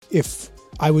if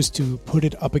I was to put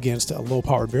it up against a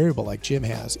low-powered variable like Jim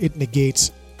has, it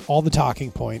negates all the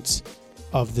talking points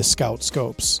of the Scout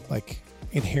scopes, like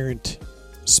inherent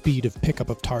speed of pickup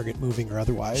of target moving or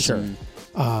otherwise. Sure.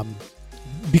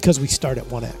 Because we start at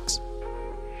 1x.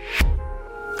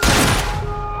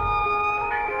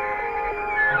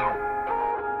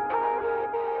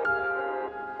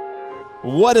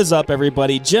 What is up,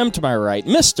 everybody? Jim to my right,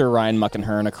 Mr. Ryan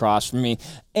Muckenhern across from me,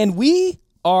 and we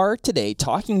are today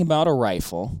talking about a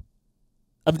rifle,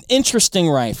 an interesting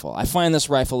rifle. I find this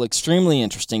rifle extremely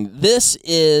interesting. This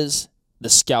is the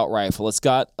Scout rifle. It's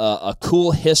got a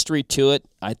cool history to it.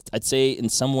 I'd say in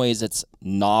some ways it's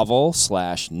novel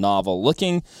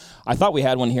looking. I thought we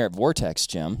had one here at Vortex,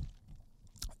 Jim,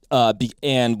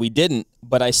 and we didn't.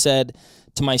 But I said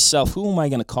to myself, who am I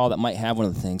going to call that might have one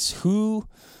of the things? Who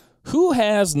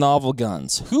has novel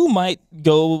guns? Who might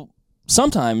go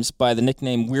sometimes by the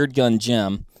nickname Weird Gun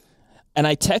Jim? And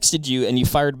I texted you, and you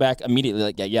fired back immediately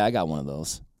like, yeah, I got one of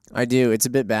those. I do. It's a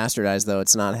bit bastardized, though.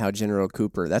 It's not how General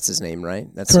Cooper, that's his name, right?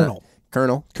 That's Colonel.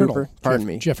 Colonel Cooper? Pardon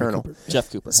me. Colonel. Jeff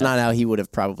Cooper. It's not how he would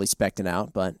have probably spec'd it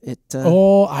out, but it...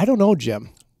 I don't know, Jim.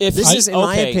 In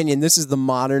my opinion, this is the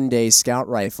modern-day Scout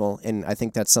rifle, and I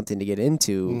think that's something to get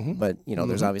into, but,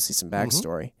 there's obviously some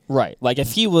backstory. Right. Like,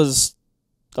 if he was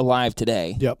alive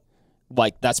today, Yep.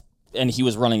 And he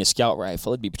was running a Scout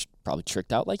rifle, it'd be probably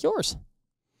tricked out like yours.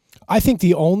 I think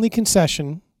the only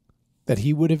concession that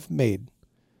he would have made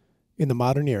in the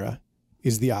modern era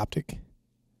is the optic,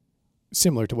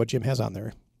 similar to what Jim has on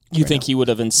there. You think he would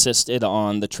have insisted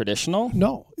on the traditional?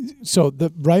 No. So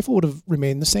the rifle would have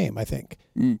remained the same, I think.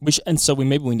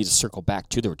 Maybe we need to circle back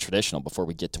to the traditional before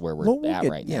we get to where we're at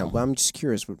right now. Yeah, well, I'm just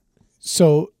curious.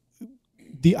 So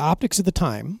the optics at the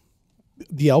time,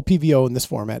 the LPVO in this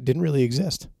format didn't really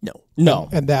exist. No.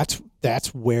 And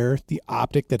that's where the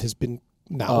optic that has been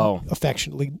now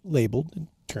affectionately labeled and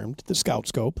termed the Scout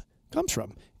scope comes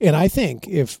from. And I think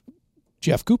if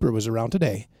Jeff Cooper was around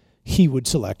today, he would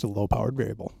select a low-powered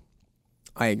variable.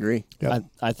 I agree. Yep.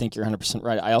 I think you're 100%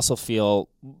 right. I also feel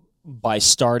by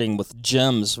starting with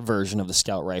Jim's version of the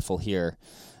Scout rifle here,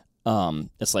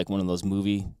 it's like one of those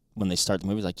when they start the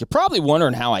movie, like, you're probably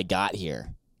wondering how I got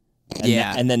here.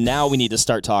 And then now we need to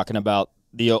start talking about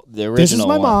the original. This is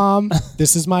my one. mom.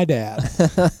 This is my dad.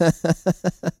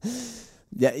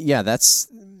 Yeah,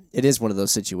 it is one of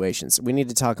those situations. We need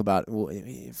to talk about,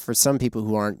 for some people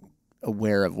who aren't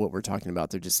aware of what we're talking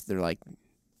about, they're like,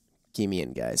 key me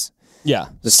in, guys. Yeah,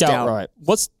 the Scout right.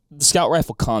 What's the Scout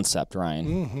rifle concept, Ryan?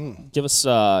 Mm-hmm. Give us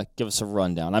a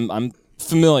rundown. I'm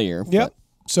familiar. Yep.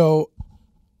 So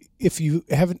if you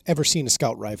haven't ever seen a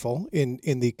Scout rifle in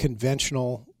the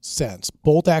conventional sense,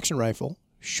 bolt action rifle,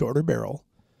 shorter barrel,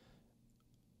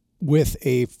 with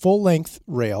a full-length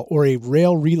rail or a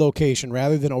rail relocation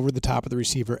rather than over the top of the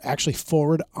receiver, actually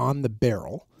forward on the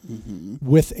barrel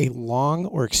with a long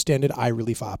or extended eye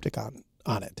relief optic on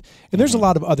it. And there's a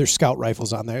lot of other Scout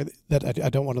rifles on there that I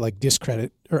don't want to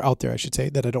discredit, or out there I should say,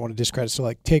 that I don't want to discredit.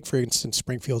 So take, for instance,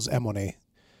 Springfield's M1A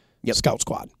Scout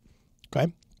Squad.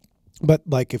 Okay? But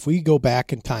if we go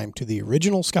back in time to the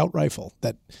original Scout rifle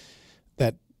that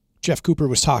Jeff Cooper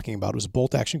was talking about, it was a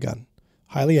bolt-action gun,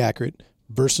 highly accurate,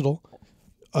 versatile,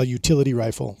 a utility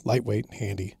rifle, lightweight,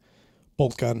 handy,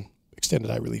 bolt gun, extended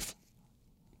eye relief.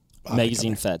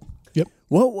 Magazine fed. Yep.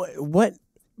 What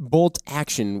bolt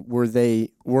action were they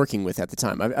working with at the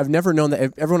time? I've never known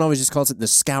that. Everyone always just calls it the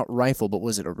Scout rifle, but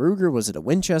was it a Ruger? Was it a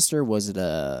Winchester? Was it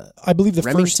a I believe the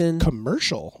Remington? First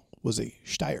commercial was a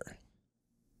Steyr.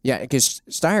 Yeah, because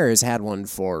Steyr has had one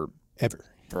forever.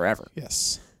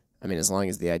 Yes. I mean, as long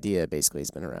as the idea basically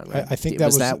has been around. Right? I think I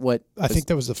think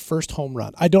that was the first home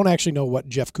run. I don't actually know what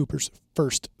Jeff Cooper's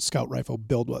first Scout rifle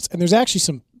build was, and there's actually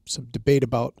some debate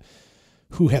about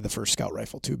who had the first Scout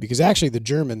rifle too, because actually the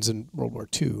Germans in World War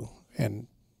II, and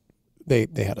they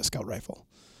had a Scout rifle.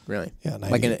 Really? Yeah,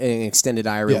 like an extended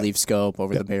eye relief scope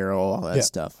over the barrel, all that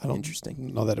stuff. I don't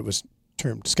Interesting. know that it was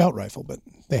termed Scout rifle, but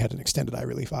they had an extended eye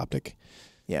relief optic.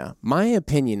 Yeah, my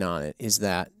opinion on it is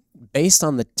that based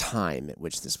on the time at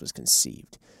which this was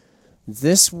conceived,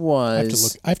 this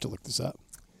was... I have to look this up.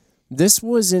 This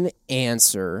was an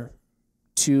answer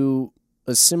to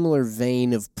a similar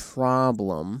vein of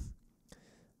problem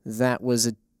that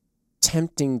was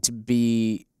attempting to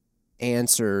be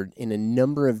answered in a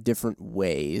number of different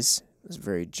ways. It was a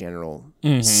very general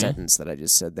sentence that I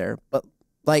just said there. But,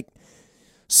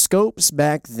 scopes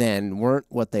back then weren't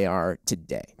what they are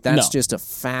today. That's just a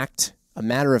fact, a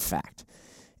matter of fact.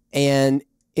 And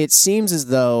it seems as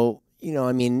though,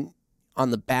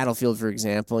 on the battlefield, for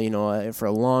example, for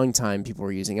a long time people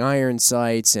were using iron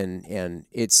sights, and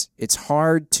it's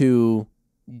hard to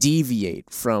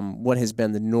deviate from what has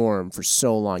been the norm for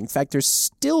so long. In fact, there's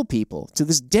still people to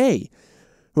this day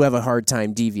who have a hard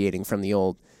time deviating from the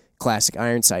old classic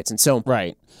iron sights. And so,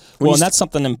 right. Well, and that's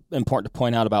something important to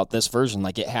point out about this version.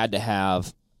 Like, it had to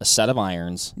have a set of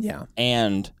irons,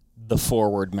 and the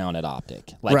forward-mounted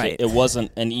optic. Like, right. It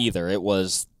wasn't an either. It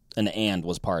was an and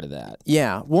was part of that.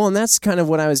 Yeah. Well, and that's kind of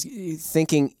what I was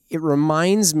thinking. It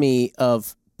reminds me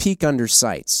of peak under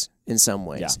sights in some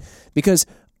ways, because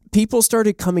people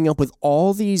started coming up with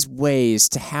all these ways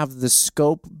to have the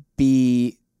scope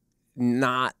be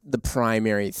not the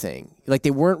primary thing. Like,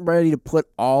 they weren't ready to put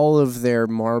all of their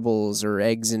marbles or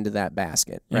eggs into that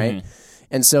basket, right? Mm-hmm.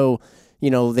 And so,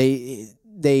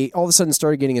 they all of a sudden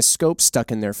started getting a scope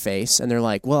stuck in their face, and they're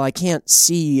like, well, I can't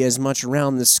see as much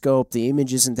around the scope. The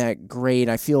image isn't that great.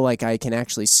 I feel like I can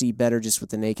actually see better just with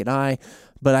the naked eye,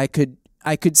 but I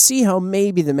could see how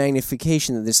maybe the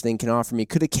magnification that this thing can offer me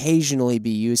could occasionally be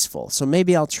useful. So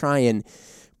maybe I'll try and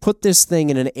put this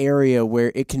thing in an area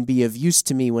where it can be of use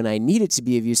to me when I need it to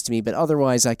be of use to me, but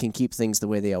otherwise I can keep things the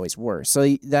way they always were.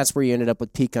 So that's where you ended up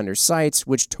with peak under sights,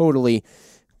 which totally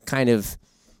kind of,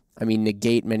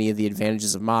 negate many of the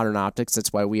advantages of modern optics.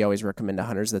 That's why we always recommend to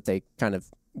hunters that they kind of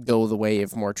go the way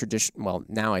of more traditional, well,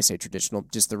 now I say traditional,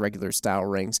 just the regular style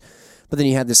rings. But then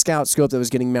you had the scout scope that was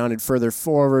getting mounted further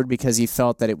forward because he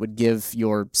felt that it would give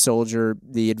your soldier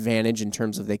the advantage in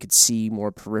terms of they could see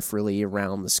more peripherally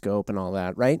around the scope and all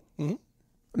that, right? Mm-hmm.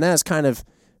 And that's kind of,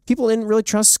 people didn't really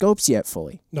trust scopes yet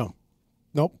fully.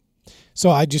 Nope. So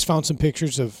I just found some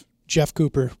pictures of Jeff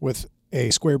Cooper with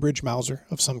a square bridge Mauser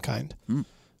of some kind.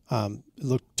 It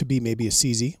looked to be maybe a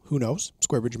CZ, who knows,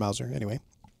 square bridge Mauser anyway.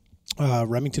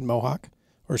 Remington Mohawk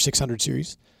or 600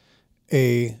 series,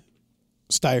 a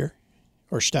Steyr,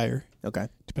 okay,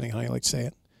 depending on how you like to say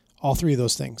it. All three of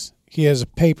those things. He has a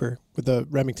paper with the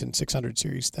Remington 600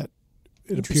 series that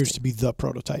it appears to be the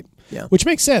prototype. Yeah, which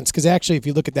makes sense because actually, if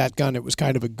you look at that gun, it was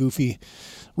kind of a goofy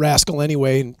rascal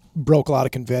anyway, and broke a lot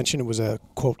of convention. It was a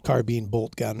quote carbine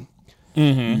bolt gun.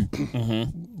 Mm-hmm.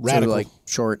 Mm-hmm. Radical, sort of like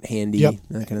short, handy,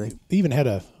 that kind of thing. They even had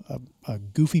a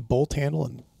goofy bolt handle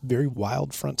and very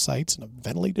wild front sights and a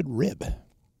ventilated rib.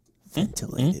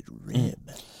 Ventilated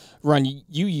rib. Ron,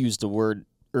 you used a word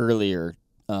earlier,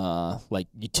 like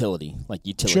utility, like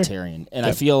utilitarian. Sure. And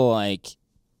I feel like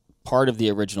part of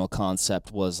the original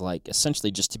concept was like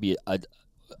essentially just to be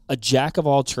a jack of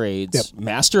all trades,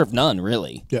 master of none,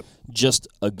 really. Yep. Just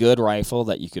a good rifle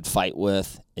that you could fight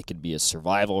with. It could be a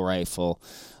survival rifle.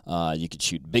 You could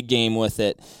shoot big game with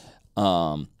it.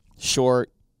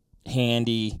 Short,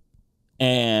 handy,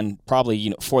 and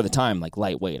probably, for the time, like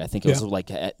lightweight. I think it was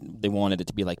like they wanted it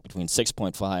to be like between 6.5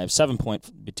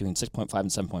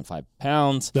 and 7.5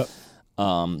 pounds. Yep.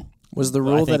 Was the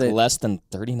rule that it less than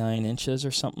 39 inches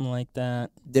or something like that?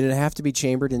 Did it have to be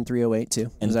chambered in 308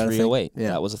 too? In 308,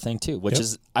 that was a thing too. Which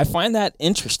is, I find that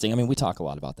interesting. I mean, we talk a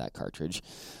lot about that cartridge,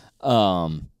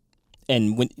 and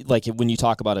when you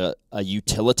talk about a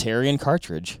utilitarian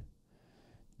cartridge,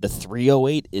 the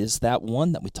 308 is that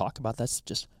one that we talk about. That's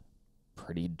just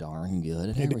pretty darn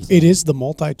good at everything. It is the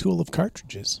multi-tool of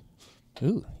cartridges.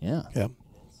 Ooh, yeah. Yeah.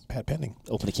 Pat Pending.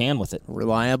 Open a can with it.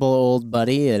 Reliable old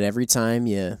buddy, and every time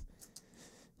you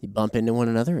bump into one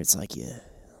another, it's like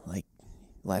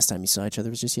last time you saw each other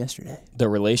was just yesterday. The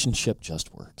relationship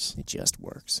just works. It just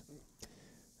works.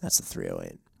 That's the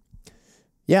 308.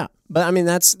 Yeah, but I mean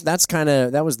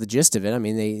that was the gist of it. I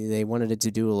mean they wanted it to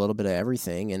do a little bit of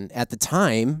everything, and at the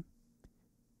time,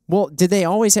 well, did they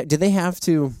have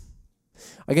to?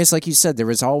 I guess, like you said, there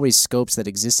was always scopes that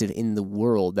existed in the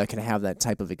world that could have that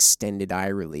type of extended eye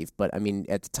relief. But I mean,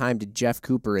 at the time, did Jeff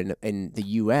Cooper in the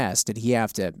U.S. did he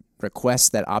have to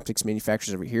request that optics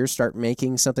manufacturers over here start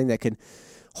making something that could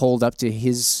hold up to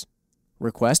his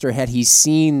request, or had he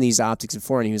seen these optics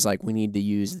before and he was like, "We need to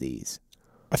use these"?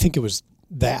 I think it was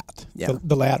that,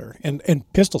 the latter, and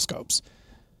pistol scopes.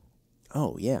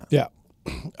 Oh, yeah. Yeah.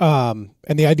 And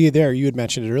the idea there, you had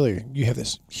mentioned it earlier, you have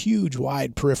this huge,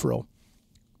 wide peripheral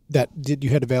that you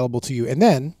had available to you. And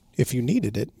then, if you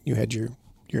needed it, you had your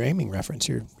aiming reference,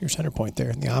 your center point there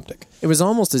in the optic. It was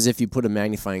almost as if you put a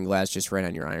magnifying glass just right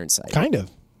on your iron sight. Kind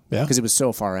of, yeah. Because it was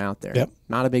so far out there. Yep.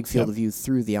 Not a big field of view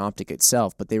through the optic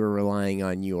itself, but they were relying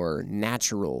on your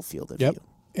natural field of view.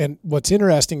 And what's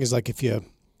interesting is, like, if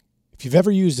you've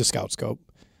ever used a scout scope,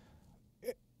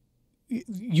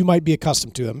 you might be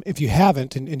accustomed to them. If you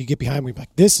haven't, and you get behind me,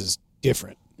 like, this is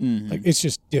different. Mm-hmm. Like, it's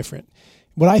just different.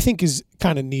 What I think is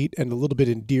kind of neat and a little bit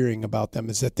endearing about them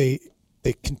is that they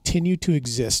continue to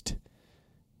exist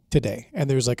today. And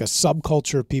there's like a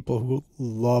subculture of people who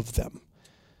love them.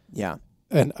 Yeah.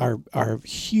 And are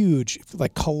huge,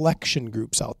 like, collection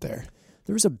groups out there.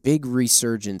 There was a big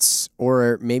resurgence,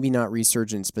 or maybe not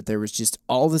resurgence, but there was just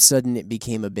all of a sudden it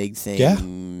became a big thing. Yeah.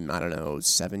 I don't know,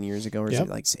 7 years ago, or is Yep. it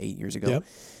like 8 years ago? Yep.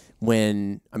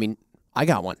 When, I mean, I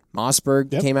got one.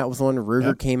 Mossberg Yep. came out with one. Ruger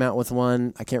Yep. came out with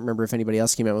one. I can't remember if anybody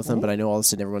else came out with one, but I know all of a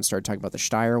sudden everyone started talking about the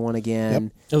Steyr one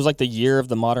again. It was like the year of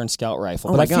the modern scout rifle.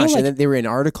 Oh but my I feel gosh! like And then they were in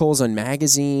articles on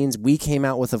magazines. We came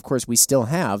out with, of course, we still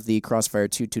have the Crossfire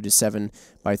 2.2-7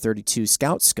 by 32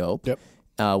 Scout Scope. Yep.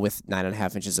 With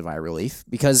 9.5 inches of eye relief,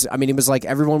 because I mean it was like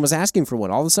everyone was asking for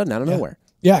one all of a sudden out of nowhere.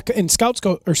 Yeah, and scout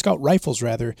rifles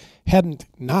rather hadn't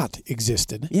not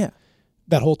existed. Yeah,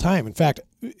 that whole time. In fact,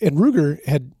 and Ruger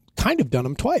had kind of done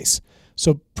them twice.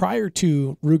 So prior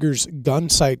to Ruger's Gun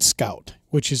Sight Scout,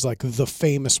 which is like the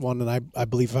famous one, and I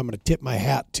believe if I'm going to tip my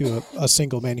hat to a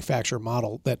single manufacturer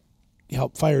model that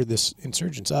helped fire this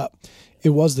insurgence up, it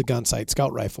was the Gun Sight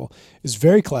Scout rifle. It was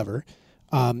very clever.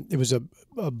 It was a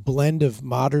blend of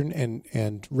modern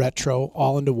and retro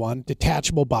all into one.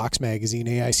 Detachable box magazine,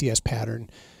 AICS pattern.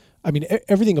 I mean,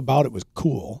 everything about it was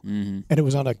cool. Mm-hmm. And it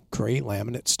was on a gray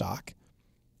laminate stock.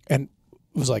 And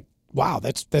it was like, wow,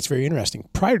 that's very interesting.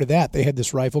 Prior to that, they had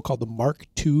this rifle called the Mark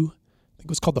II. I think it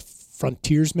was called the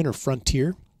Frontiersman or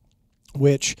Frontier,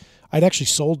 which I'd actually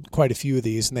sold quite a few of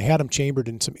these, and they had them chambered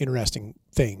in some interesting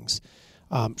things,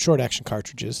 short action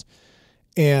cartridges.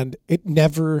 And it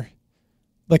never...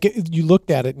 you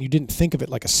looked at it and you didn't think of it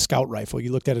like a scout rifle.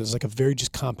 You looked at it as like a very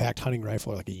just compact hunting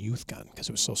rifle or like a youth gun because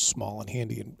it was so small and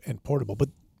handy and portable.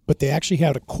 But they actually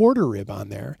had a quarter rib on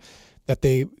there that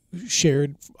they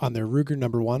shared on their Ruger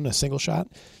number 1, a single shot.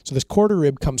 So this quarter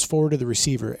rib comes forward to the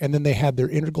receiver, and then they had their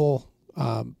integral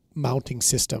mounting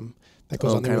system that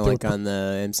goes on there. Kind of like on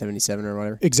the M77 or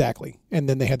whatever? Exactly. And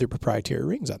then they had their proprietary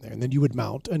rings on there. And then you would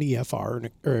mount an EFR,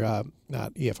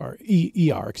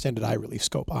 ER, extended eye relief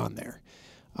scope on there.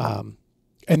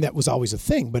 And that was always a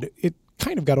thing, but it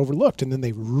kind of got overlooked. And then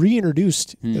they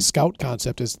reintroduced the Scout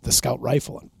concept as the Scout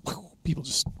rifle, and people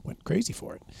just went crazy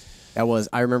for it.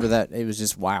 I remember that. It was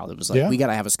just wild. It was like, we got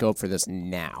to have a scope for this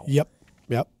now. Yep.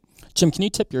 Jim, can you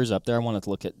tip yours up there? I wanted to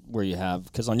look at where you have,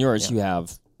 because on yours you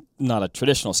have not a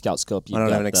traditional scout scope. I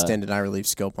don't have an extended eye relief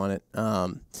scope on it.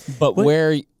 But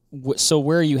where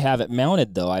you have it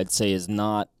mounted, though, I'd say is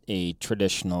not a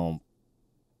traditional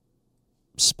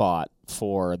spot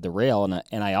for the rail,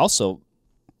 and I also,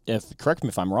 correct me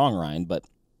if I'm wrong, Ryan, but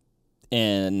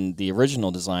in the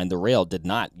original design, the rail did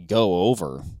not go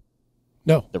over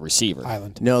the receiver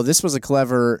island. No, this was a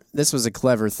clever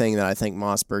thing that I think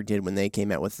Mossberg did when they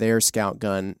came out with their scout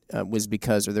gun, was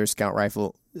because, or their scout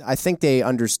rifle. I think they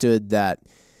understood that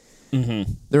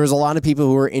there was a lot of people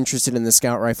who were interested in the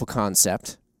scout rifle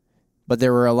concept, but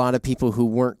there were a lot of people who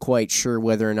weren't quite sure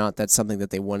whether or not that's something that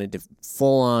they wanted to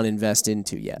full-on invest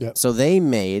into yet. Yep. So they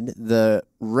made the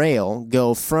rail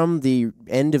go from the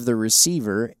end of the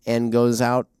receiver and goes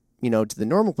out, to the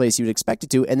normal place you would expect it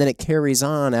to, and then it carries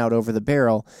on out over the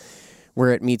barrel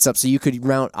where it meets up. So you could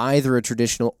mount either a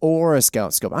traditional or a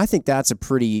scout scope. I think that's a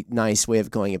pretty nice way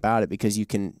of going about it, because you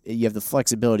have the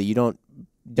flexibility. You don't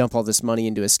dump all this money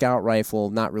into a scout rifle,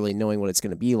 not really knowing what it's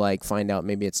going to be like, find out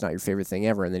maybe it's not your favorite thing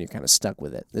ever, and then you're kind of stuck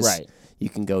with it. Right. You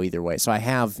can go either way. So I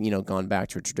have, gone back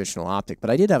to a traditional optic, but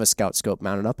I did have a scout scope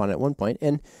mounted up on it at one point,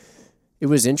 and it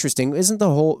was interesting. Wasn't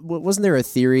there a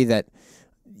theory that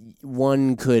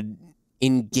one could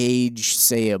engage,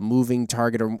 say, a moving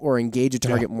target or engage a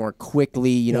target more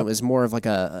quickly? It was more of like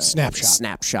a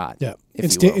snapshot. Yeah.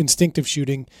 If you will. Instinctive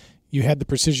shooting. You had the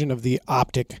precision of the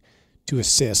optic to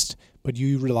assist, but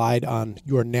you relied on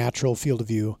your natural field of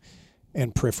view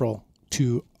and peripheral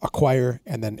to acquire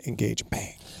and then engage.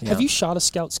 Bang. Yeah. Have you shot a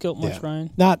scout scope much, Ryan?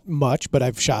 Not much, but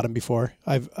I've shot them before.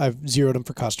 I've zeroed them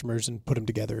for customers and put them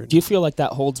together. Do you feel like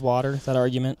that holds water, that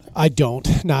argument? I don't.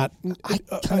 I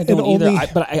kind of don't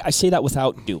either. But I say that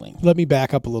without doing. Let me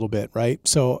back up a little bit, right?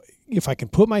 So if I can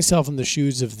put myself in the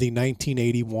shoes of the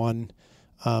 1981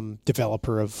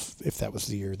 developer of, if that was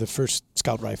the year, the first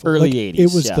scout rifle, early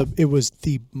 80s. It was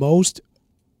the most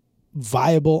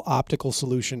viable optical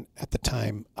solution at the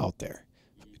time out there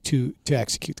to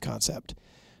execute the concept.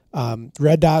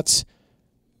 Red dots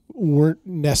weren't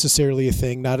necessarily a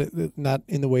thing, not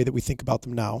in the way that we think about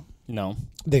them now. No,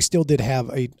 they still did have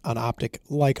an optic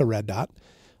like a red dot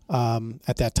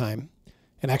at that time,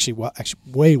 and actually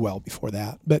way well before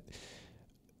that. But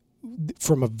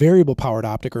from a variable powered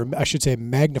optic, or I should say a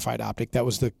magnified optic, that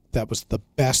was the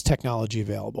best technology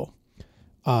available.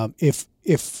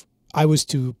 If I was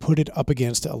to put it up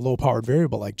against a low powered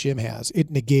variable like Jim has, it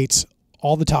negates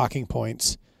all the talking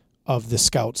points of the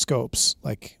scout scopes,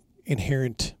 like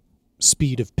inherent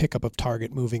speed of pickup of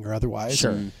target, moving or otherwise.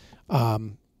 Sure.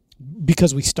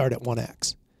 Because we start at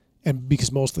 1x. And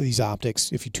because most of these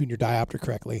optics, if you tune your diopter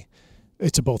correctly,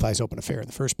 it's a both eyes open affair in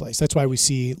the first place. That's why we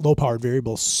see low-powered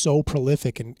variables so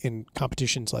prolific in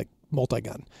competitions like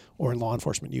multi-gun or in law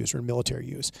enforcement use or in military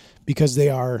use, because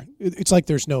it's like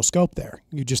there's no scope there.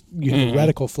 You have a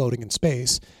reticle floating in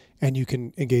space, and you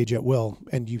can engage at will,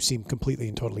 and you seem completely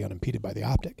and totally unimpeded by the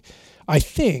optic. I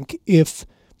think if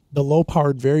the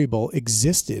low-powered variable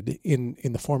existed in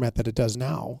the format that it does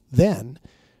now, then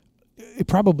it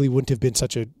probably wouldn't have been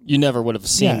such a... You never would have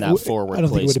seen that forward placement. I don't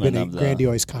think it would have been a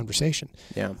grandiose conversation.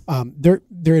 Yeah.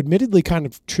 They're admittedly kind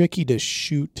of tricky to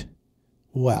shoot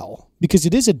well, because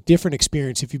it is a different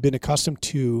experience if you've been accustomed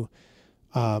to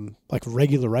like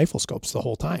regular rifle scopes the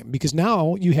whole time, because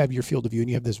now you have your field of view and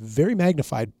you have this very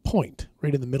magnified point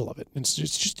right in the middle of it. And it's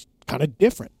just kind of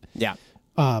different. Yeah.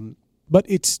 But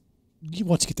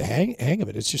once you get the hang of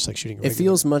it, it's just like shooting a regular. It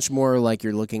feels much more like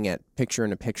you're looking at picture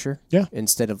in a picture, yeah,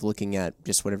 instead of looking at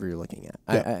just whatever you're looking at.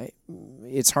 Yeah.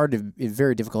 It's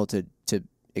very difficult to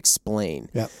explain.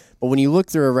 Yeah. But when you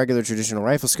look through a regular traditional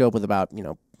rifle scope with about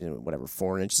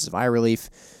 4 inches of eye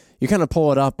relief, you kind of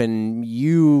pull it up and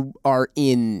you are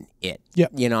in it. Yeah.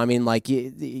 Like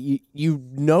you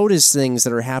notice things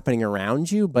that are happening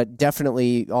around you, but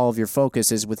definitely all of your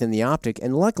focus is within the optic.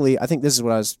 And luckily, I think this is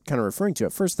what I was kind of referring to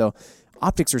at first, though.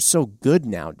 Optics are so good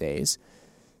nowadays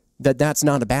that that's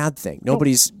not a bad thing.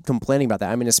 Nobody's complaining about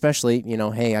that. I mean, especially,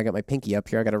 hey, I got my pinky up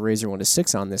here. I got a Razor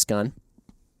 1-6 on this gun.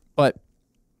 But,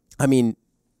 I mean,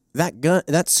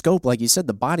 that scope, like you said,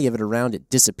 the body of it around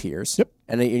it disappears. Yep.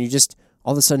 And you just...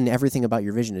 all of a sudden, everything about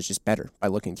your vision is just better by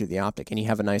looking through the optic, and you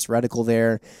have a nice reticle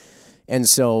there. And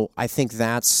so I think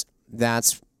that's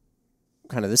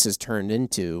kind of this has turned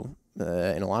into,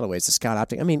 in a lot of ways, the Scout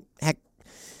optic. I mean, heck,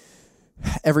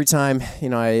 every time,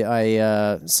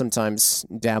 I sometimes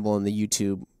dabble in the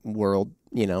YouTube world,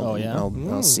 Oh, yeah?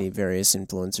 I'll see various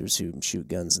influencers who shoot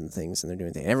guns and things, and they're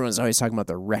doing things. Everyone's always talking about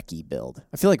the recce build.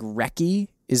 I feel like recce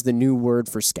is the new word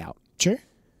for Scout. Sure.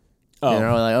 Oh,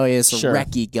 like, it's a sure.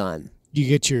 recce gun. You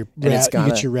get your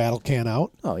rattle can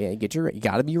out. Oh yeah, you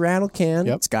got to be rattle can.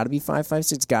 Yep. It's got to be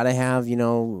 5.56. It's got to have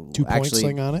 2-point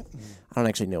sling on it. I don't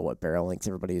actually know what barrel length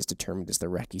everybody has determined as the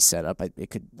recce setup.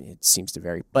 It seems to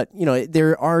vary, but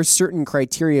there are certain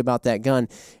criteria about that gun,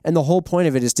 and the whole point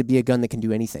of it is to be a gun that can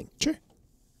do anything. Sure.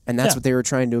 And that's what they were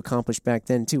trying to accomplish back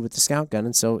then too with the Scout gun,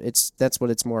 and so that's what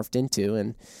it's morphed into.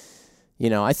 And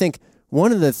I think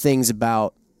one of the things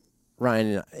about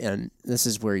Ryan, and this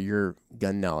is where your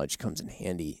gun knowledge comes in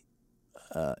handy,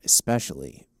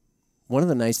 especially. One of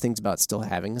the nice things about still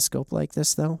having a scope like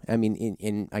this, though, I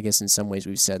mean, I guess in some ways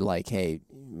we've said, like, hey,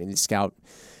 the Scout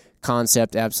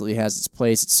concept absolutely has its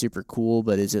place. It's super cool,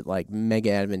 but is it, like,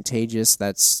 mega advantageous?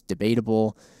 That's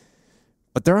debatable.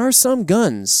 But there are some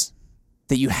guns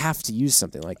that you have to use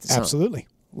something like this on. Absolutely.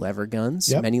 Lever guns,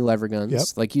 Yep. many lever guns. Yep.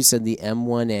 Like you said, the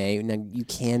M1A. Now you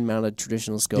can mount a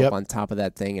traditional scope Yep. on top of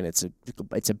that thing, and it's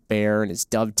a bear and it's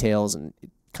dovetails, and it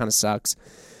kind of sucks.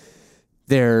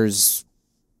 There's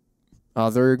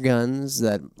other guns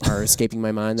that are escaping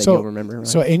my mind that you'll remember. Right?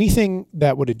 So anything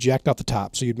that would eject out the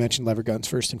top. So you'd mentioned lever guns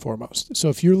first and foremost. So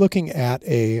if you're looking at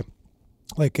a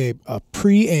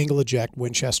pre-angle eject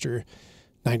Winchester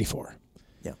 94,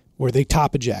 where they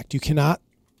top eject, you cannot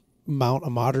mount a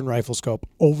modern rifle scope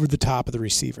over the top of the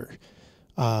receiver,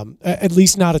 at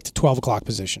least not at the 12 o'clock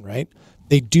position, right?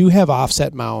 They do have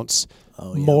offset mounts.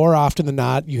 More often than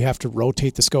not, you have to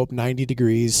rotate the scope 90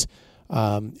 degrees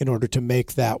in order to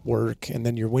make that work, and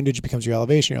then your windage becomes your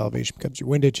elevation becomes your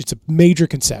windage. It's a major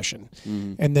concession.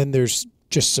 And then there's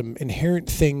just some inherent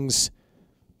things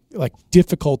like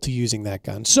difficulty using that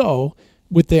gun. So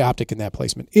with the optic in that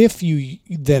placement, if you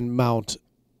then mount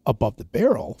above the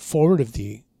barrel forward of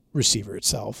the receiver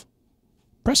itself,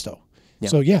 presto. Yeah.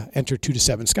 So enter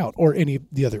 2-7 Scout or any of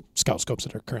the other Scout scopes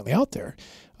that are currently out there.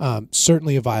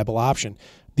 Certainly a viable option.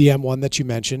 The M1 that you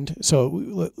mentioned,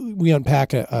 so we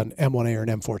unpack an M1A or an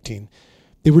M14.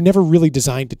 They were never really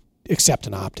designed to accept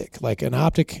an optic. Like an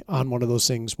optic on one of those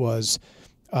things was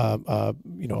a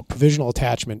provisional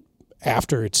attachment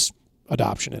after its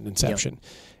adoption and inception.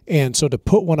 Yep. And so to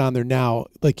put one on there now,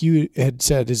 like you had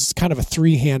said, is kind of a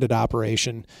three-handed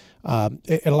operation. And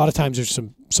a lot of times there's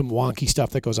some wonky stuff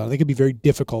that goes on. They can be very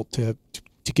difficult to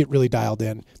get really dialed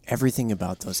in. Everything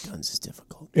about those guns is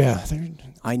difficult. Yeah.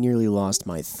 I nearly lost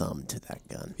my thumb to that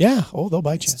gun. Yeah. Oh, they'll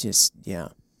bite you. It's just,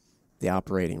 the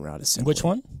operating route assembly. Which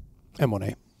one?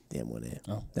 M1A. The M1A.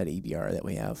 Oh. That EBR that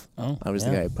we have. Oh, I was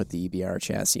the guy who put the EBR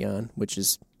chassis on, which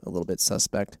is a little bit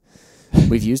suspect.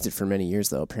 We've used it for many years,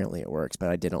 though. Apparently it works, but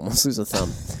I did almost lose a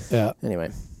thumb. Yeah. Anyway.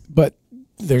 But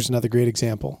There's another great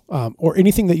example. Or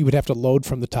anything that you would have to load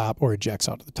from the top or ejects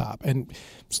out of the top. And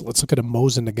so let's look at a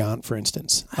Mosin Nagant, for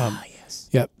instance. Yes.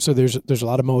 Yep. So there's a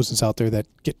lot of Mosins out there that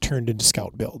get turned into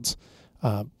scout builds.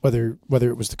 Whether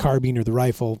it was the carbine or the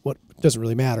rifle, what doesn't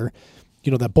really matter.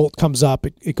 That bolt comes up,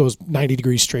 it goes 90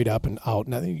 degrees straight up and out.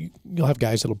 Now, you'll have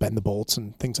guys that'll bend the bolts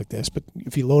and things like this. But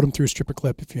if you load them through a stripper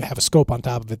clip, if you have a scope on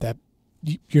top of it, that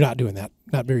you're not doing that,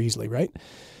 not very easily, right?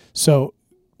 So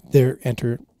there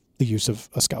enter the use of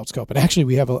a scout scope. And actually,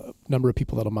 we have a number of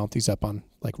people that'll mount these up on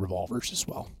like revolvers as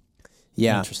well.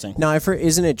 Yeah. Interesting. Now,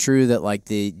 isn't it true that like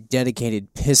the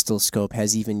dedicated pistol scope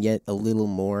has even yet a little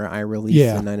more eye relief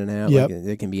than 9.5? Yep. Like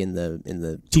it can be in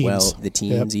the Teens. 12, the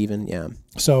teens even. Yeah.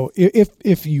 So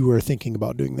if you were thinking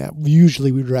about doing that,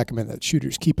 usually we'd recommend that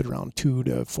shooters keep it around 2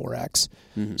 to 4x,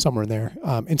 somewhere in there.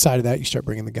 Inside of that, you start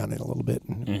bringing the gun in a little bit.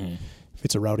 And if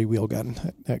it's a rowdy wheel gun,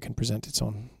 that can present its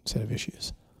own set of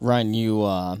issues. Ryan,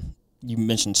 you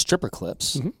mentioned stripper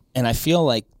clips, and I feel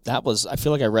like I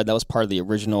read that was part of the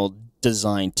original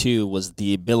design too, was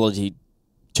the ability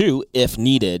to, if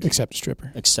needed, accept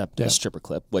a stripper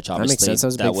clip, which That obviously makes sense.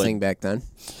 That was a big thing back then.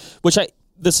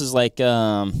 This is like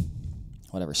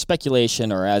whatever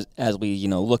speculation, or as we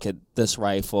look at this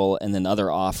rifle and then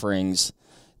other offerings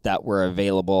that were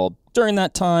available during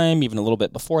that time, even a little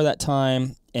bit before that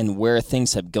time, and where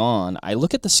things have gone. I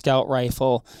look at the Scout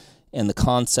rifle and the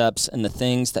concepts and the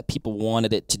things that people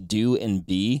wanted it to do and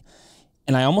be.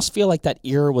 And I almost feel like that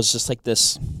era was just like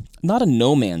this, not a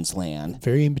no man's land.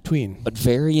 Very in between. But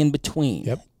very in between.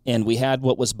 Yep. And we had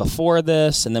what was before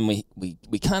this, and then we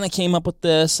kind of came up with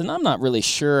this, and I'm not really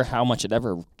sure how much it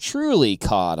ever truly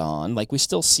caught on. Like, we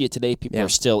still see it today. People are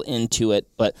still into it,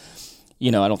 but, I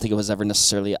don't think it was ever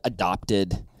necessarily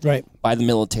adopted by the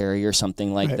military or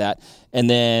something like that. And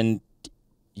then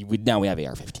now we have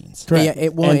AR-15s. Correct. Yeah,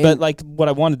 but like what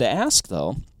I wanted to ask,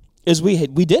 though, is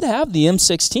we did have the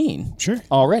M16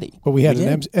 already. But we had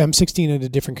an M16 in a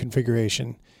different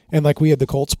configuration. And like we had the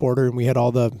Colt Sporter, and we had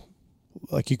all the,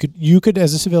 like you could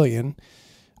as a civilian,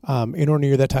 in or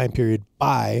near that time period,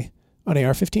 buy an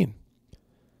AR-15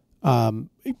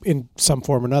 in some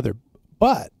form or another.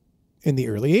 But in the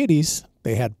early 80s,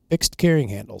 they had fixed carrying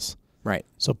handles. Right.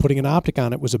 So putting an optic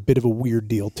on it was a bit of a weird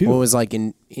deal too. Well, it was like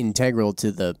integral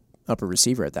to the upper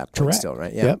receiver at that point still,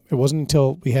 right? Yeah. Yep. It wasn't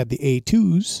until we had the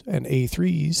A2s and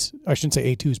A3s. I shouldn't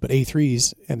say A2s, but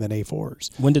A3s and then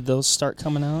A4s. When did those start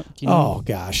coming out? Do you know? Oh,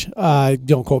 gosh.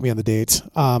 Don't quote me on the dates.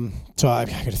 So I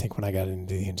got to think when I got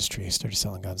into the industry, I started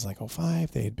selling guns like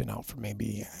 05. They had been out for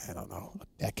maybe, I don't know,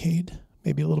 a decade,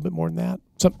 maybe a little bit more than that.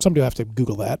 Somebody will have to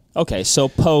Google that. Okay, so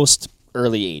post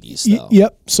early 80s, though.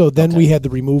 Yep. So then we had the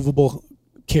removable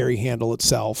carry handle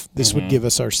itself. This would give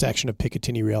us our section of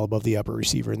Picatinny rail above the upper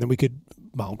receiver, and then we could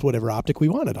mount whatever optic we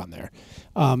wanted on there.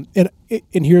 And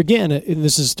here again, and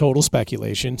this is total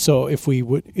speculation. So if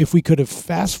we could have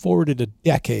fast forwarded a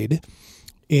decade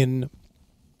in,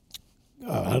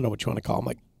 I don't know what you want to call them,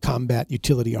 like combat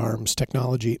utility arms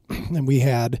technology, and we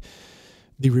had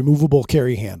the removable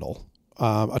carry handle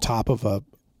atop of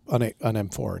an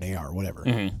M4, an AR,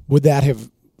 whatever, would that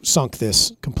have sunk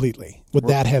this completely? Would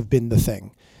that have been the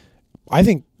thing? I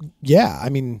think, yeah. I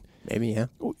mean, maybe, yeah.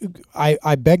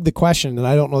 I beg the question, and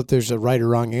I don't know if there's a right or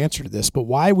wrong answer to this, but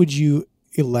why would you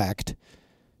elect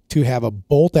to have a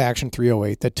bolt action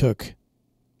 308 that took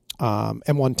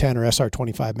M110 or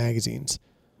SR25 magazines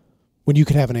when you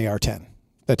could have an AR-10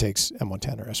 that takes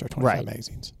M110 or SR25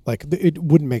 magazines? Like, it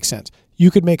wouldn't make sense. You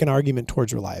could make an argument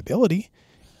towards reliability.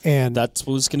 And that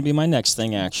was going to be my next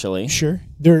thing, actually. Sure.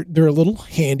 They're a little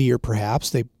handier,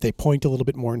 perhaps. They point a little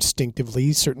bit more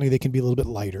instinctively. Certainly they can be a little bit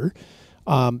lighter.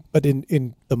 But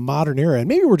in the modern era, and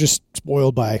maybe we're just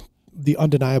spoiled by the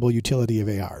undeniable utility of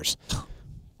ARs.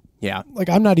 Yeah. Like,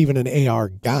 I'm not even an AR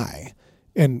guy.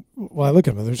 And when I look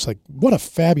at them, they're just like, what a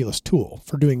fabulous tool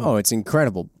for doing. Oh, it's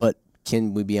incredible. But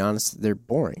can we be honest? They're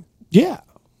boring. Yeah.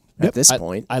 At this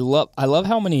point. I love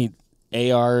how many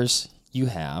ARs you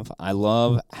have. I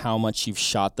love how much you've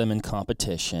shot them in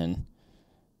competition,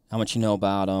 how much you know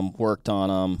about them, worked on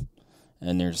them,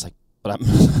 and they're just like, but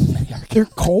they're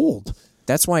cold.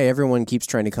 That's why everyone keeps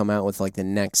trying to come out with like the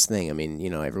next thing. I mean,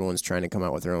 everyone's trying to come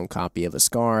out with their own copy of a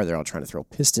SCAR. They're all trying to throw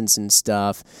pistons and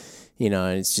stuff. And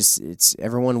it's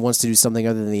everyone wants to do something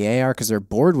other than the AR because they're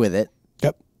bored with it.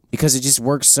 Yep. Because it just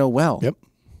works so well. Yep.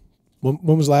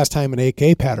 When was the last time an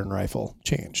AK pattern rifle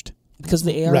changed? Because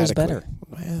the AR is better.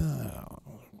 Well,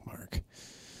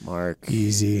 Mark.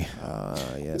 Easy.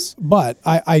 Yes. But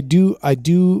I do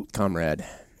Comrade.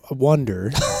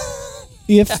 wonder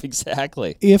If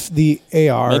exactly. if the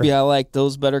AR, Maybe I like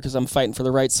those better because I'm fighting for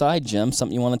the right side, Jim.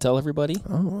 Something you want to tell everybody?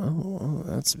 Oh,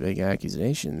 that's a big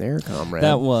accusation there, comrade.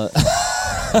 That was.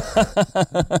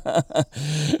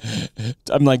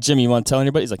 I'm like, Jim, you want to tell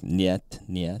anybody? He's like, niet.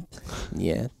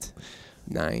 Yet.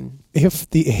 9. if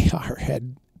the AR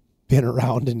had been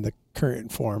around in the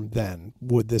current form, then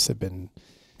would this have been?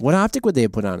 What optic would they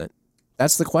have put on it?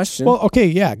 That's the question. Well, okay,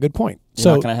 yeah, good point.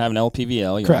 You're not going to have an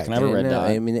LPVL. You're Correct. not going to have a red dot.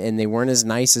 I mean, and they weren't as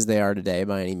nice as they are today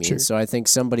by any means. Sure. So I think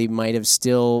somebody might have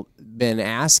still been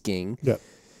asking. Yeah.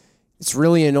 It's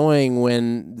really annoying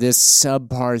when this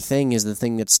subpar thing is the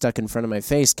thing that's stuck in front of my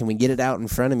face. Can we get it out in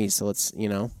front of me so it's,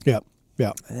 Yeah.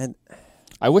 And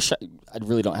I wish I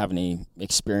really don't have any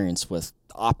experience with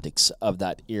optics of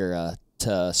that era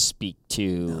to speak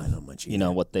to, not much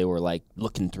either. what they were like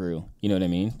looking through. You know what I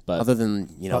mean? But other than,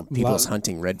 people's lot-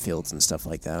 hunting red fields and stuff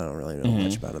like that, I don't really know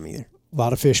much about them either. A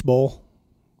lot of fishbowl,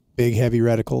 big heavy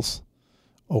reticles,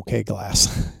 okay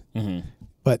glass,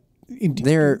 but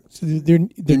They're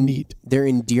neat. They're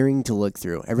endearing to look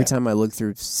through. Every time I look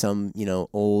through some,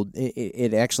 old,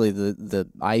 it actually the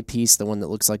eyepiece, the one that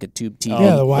looks like a tube TV.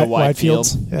 Yeah, the wide field.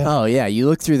 fields. Yeah. Oh yeah, you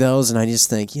look through those and I just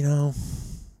think,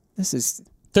 this is.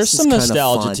 there's this some is kinda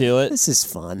nostalgia fun. to it. This is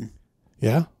fun.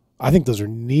 Yeah, I think those are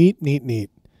neat.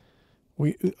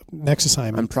 We next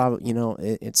assignment. I'm probably,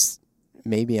 it's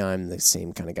maybe I'm the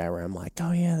same kind of guy where I'm like,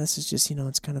 oh yeah, this is just,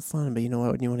 it's kind of fun, but you know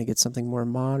what? You want to get something more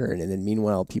modern, and then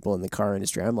meanwhile, people in the car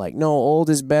industry, I'm like, no, old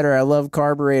is better. I love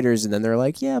carburetors, and then they're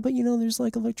like, yeah, but there's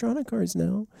like electronic cars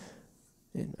now.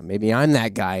 And maybe I'm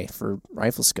that guy for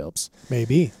rifle scopes.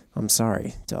 Maybe. I'm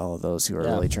sorry to all of those who are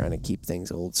really trying to keep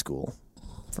things old school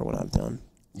for what I've done.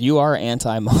 You are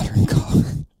anti-modern car.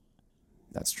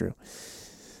 That's true.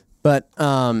 But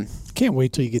Can't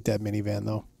wait till you get that minivan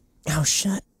though. oh,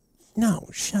 shut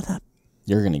up.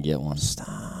 You're gonna get one.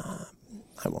 Stop.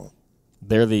 I won't.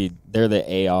 They're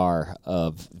the AR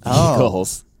of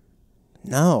vehicles.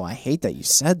 No, I hate that you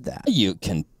said that. You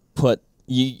can put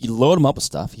you load them up with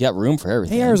stuff. You got room for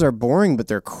everything. ARs are boring, but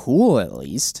they're cool at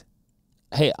least.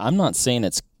 Hey, I'm not saying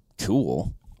it's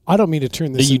cool. I don't mean to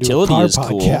turn this The into utility a car is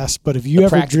cool. podcast, but have you The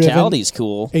ever driven practicality's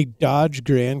cool. a Dodge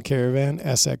Grand Caravan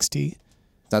SXT?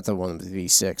 That's the one with the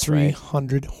V6, right?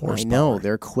 300 horsepower. I know,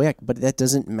 they're quick, but that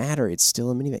doesn't matter. It's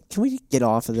still a minivan. Can we get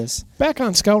off of this? Back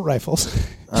on scout rifles.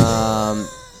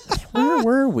 Where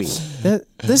were we?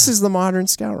 This is the modern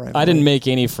scout rifle. I didn't make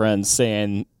any friends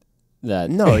saying that.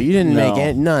 No, you didn't No. make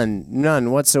it.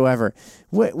 None whatsoever.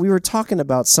 We were talking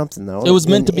about something though. It was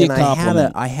meant to be a and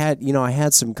compliment. I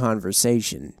had some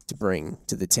conversation to bring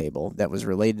to the table that was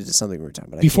related to something we were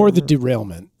talking about. Before the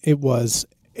derailment, it was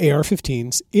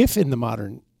AR-15s, if in the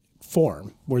modern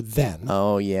form, were then,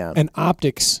 Oh yeah. and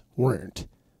optics weren't.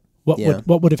 What Yeah.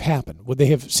 would have happened? Would they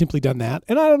have simply done that?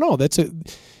 And I don't know.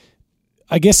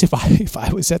 I guess if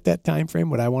I was at that time frame,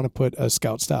 would I want to put a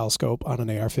scout style scope on an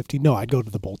AR-15? No, I'd go to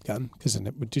the bolt gun because then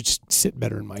it would just sit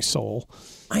better in my soul.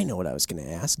 I know what I was going to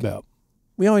ask. No.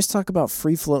 We always talk about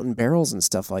free floating barrels and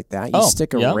stuff like that. You Oh,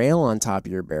 stick a yeah. rail on top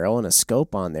of your barrel and a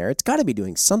scope on there. It's got to be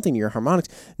doing something to your harmonics.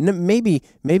 Maybe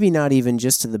not even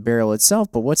just to the barrel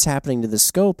itself, but what's happening to the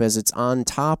scope as it's on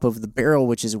top of the barrel,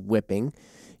 which is whipping.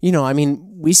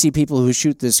 We see people who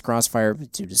shoot this Crossfire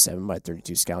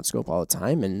 2-7x32 scout scope all the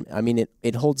time, and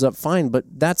it holds up fine. But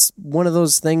that's one of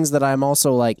those things that I'm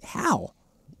also like, how?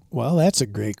 Well, that's a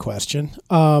great question.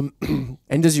 And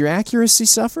does your accuracy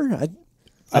suffer?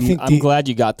 I'm glad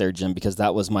you got there, Jim, because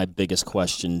that was my biggest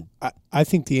question. I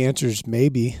think the answer is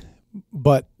maybe,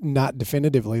 but not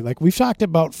definitively. Like we've talked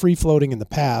about free floating in the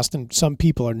past, and some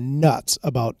people are nuts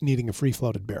about needing a free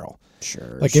floated barrel.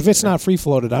 Sure. Like if it's not free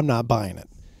floated, I'm not buying it.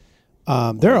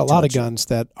 There are a lot of guns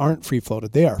that aren't free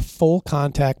floated. They are full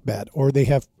contact bed, or they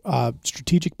have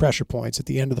strategic pressure points at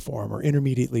the end of the form, or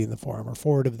intermediately in the form, or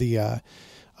forward of the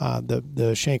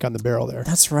shank on the barrel there.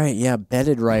 That's right. Yeah,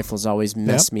 bedded rifles always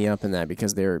mess me up in that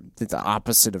because they're the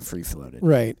opposite of free floated.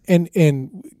 Right. And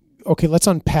okay, let's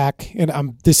unpack.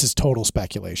 And this is total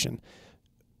speculation.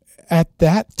 At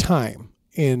that time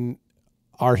in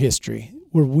our history,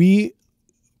 were we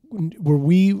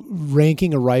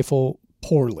ranking a rifle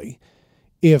poorly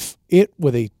if it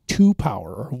with a 2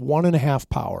 power or 1.5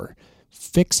 power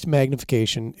fixed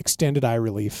magnification extended eye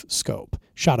relief scope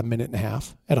shot a minute and a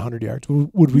half at 100 yards?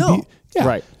 Would we be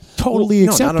Right. totally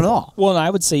acceptable? No, not at all. Well, and I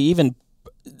would say even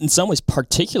in some ways,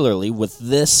 particularly with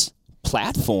this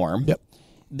platform, Yep.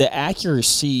 the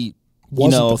accuracy,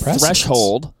 Wasn't the precedence.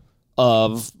 threshold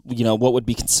of what would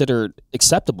be considered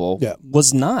acceptable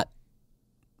was not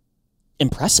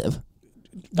impressive.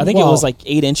 I think it was like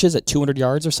 8 inches at 200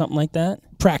 yards or something like that.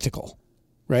 Practical,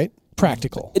 right?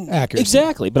 practical accuracy.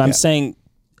 Exactly, but I'm saying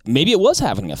maybe it was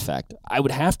having an effect. I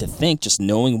would have to think, just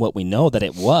knowing what we know, that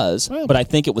it was, but I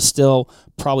think it was still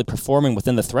probably performing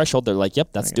within the threshold. They're like, yep,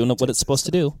 that's doing what it's supposed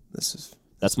to do.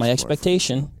 That's my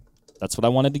expectation. That's what I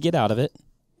wanted to get out of it.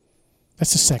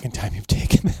 That's the second time you've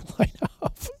taken that light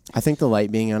off. I think the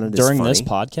light being on it is During funny. this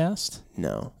podcast?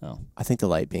 No. Oh. I think the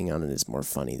light being on it is more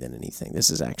funny than anything. This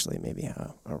is actually maybe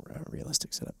how a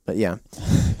realistic setup. But yeah.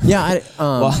 Yeah.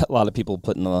 A lot of people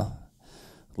putting the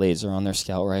laser on their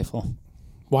scout rifle.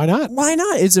 Why not? Why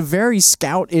not? It's a very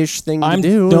scout-ish thing to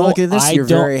do. Look at this. You're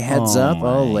very heads up.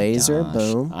 Oh, laser,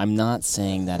 boom. I'm not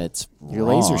saying that it's You're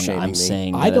wrong. laser shaming I'm me.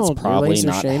 saying that it's probably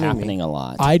not happening me. a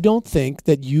lot. I don't think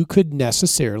that you could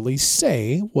necessarily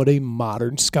say what a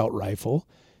modern scout rifle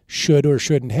should or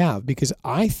shouldn't have, because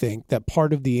I think that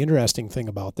part of the interesting thing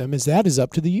about them is that is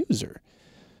up to the user.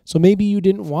 So maybe you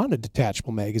didn't want a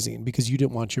detachable magazine because you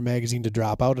didn't want your magazine to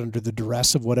drop out under the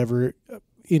duress of whatever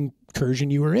incursion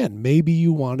you were in. Maybe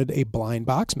you wanted a blind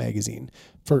box magazine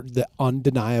for the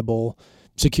undeniable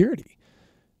security.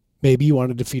 Maybe you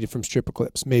wanted to feed it from stripper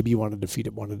clips. Maybe you wanted to feed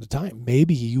it one at a time.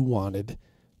 Maybe you wanted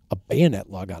a bayonet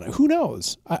lug on it. Who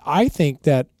knows? I think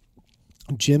that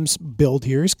Jim's build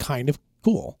here is kind of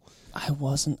cool. I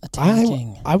wasn't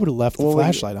attacking. I would have left the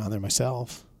flashlight on there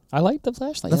myself. I like the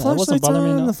flashlight. The that wasn't flashlight's bothering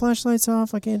me. on, No. the flashlight's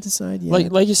off. I can't decide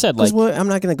yet. Like you said, I'm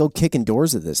not going to go kicking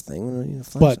doors at this thing.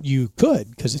 But you could,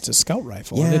 because it's a scout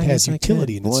rifle and it has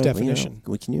utility in its definition.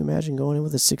 Can you imagine going in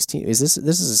with a 16? This is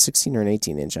a 16 or an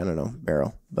 18 inch? I don't know,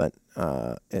 barrel, but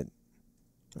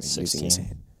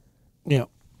 16. Yeah.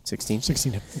 16?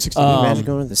 16. Can you imagine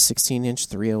going with a 16-inch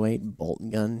 308 bolt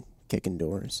gun kicking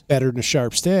doors? Better than a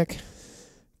sharp stick.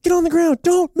 Get on the ground.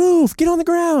 Don't move. Get on the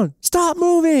ground. Stop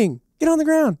moving. Get on the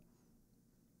ground.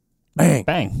 Bang.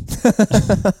 Bang.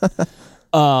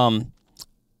 I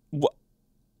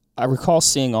recall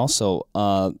seeing also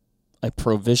a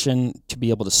provision to be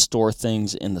able to store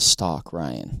things in the stock,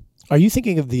 Ryan. Are you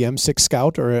thinking of the M6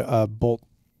 Scout or a Bolt?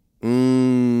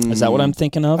 Is that what I'm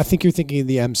thinking of? I think you're thinking of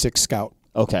the M6 Scout.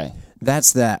 Okay.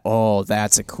 That's that. Oh,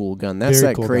 that's a cool gun. That's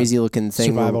Very that cool crazy gun. looking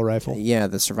thing. Survival rifle. Yeah,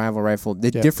 the survival rifle.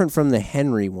 Different from the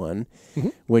Henry one,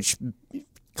 which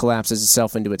collapses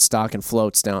itself into its stock and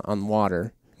floats down on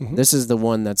water. This is the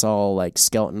one that's all like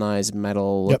skeletonized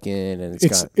metal looking, and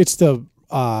it's the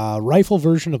rifle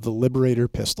version of the Liberator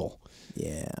pistol.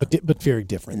 Yeah, but very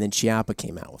different. And then Chiappa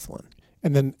came out with one.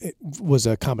 And then it was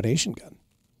a combination gun.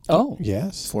 Oh,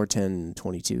 yes, 410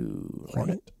 22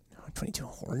 Hornet, 22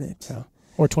 Hornet,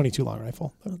 or 22 long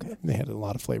rifle. Okay, they had a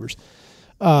lot of flavors.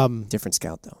 Different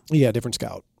Scout though. Yeah, different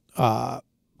Scout. But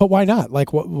why not? Like,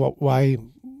 why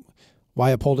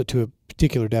uphold it to a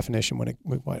particular definition when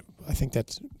I think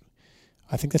that's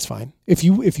fine. If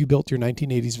you built your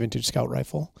 1980s vintage Scout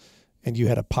rifle and you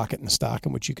had a pocket in the stock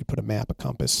in which you could put a map, a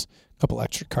compass, a couple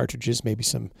extra cartridges, maybe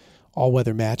some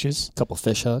all-weather matches, a couple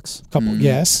fish hooks,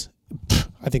 yes,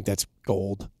 I think that's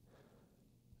gold.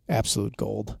 Absolute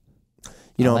gold.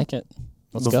 I like it.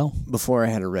 Let's go. Before I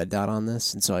had a red dot on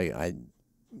this, and so I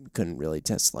couldn't really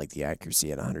test like the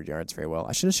accuracy at 100 yards very well.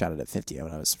 I should have shot it at 50.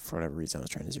 For whatever reason, I was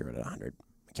trying to zero it at 100.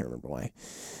 I can't remember why.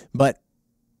 But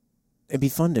it'd be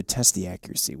fun to test the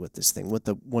accuracy with this thing, with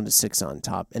the 1 to 6 on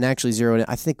top, and actually zero it.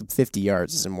 I think 50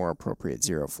 yards is a more appropriate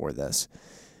zero for this.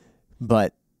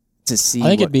 But to see, I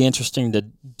think it'd be interesting to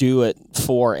do it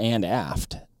fore and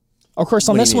aft. Of course,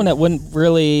 on this one, it wouldn't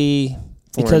really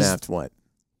fore and aft what.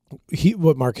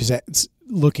 What Mark is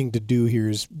looking to do here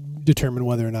is determine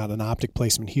whether or not an optic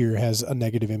placement here has a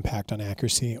negative impact on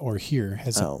accuracy or here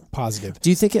has a positive. Do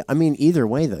you think it? I mean, either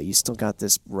way though, you still got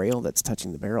this rail that's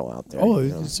touching the barrel out there. Oh,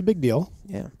 it's a big deal.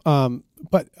 Yeah.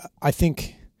 But I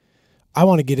think I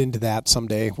want to get into that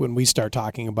someday when we start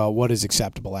talking about what is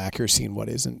acceptable accuracy and what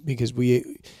isn't, because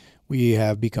we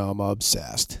have become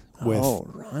obsessed with. Oh,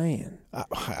 Ryan.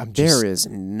 There is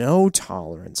no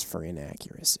tolerance for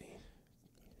inaccuracy.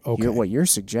 Okay. What you're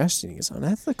suggesting is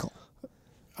unethical.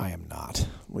 I am not.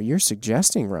 What you're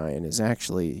suggesting, Ryan, is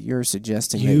actually you're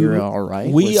suggesting that you're all right.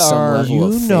 We are.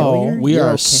 We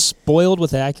are okay. spoiled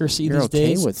with accuracy you're these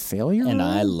days. Okay with failure, and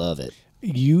Ryan? I love it.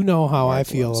 You know how I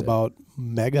feel about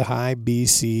mega high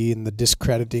BC and the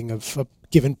discrediting of a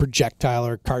given projectile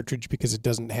or cartridge because it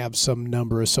doesn't have some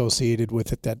number associated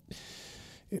with it that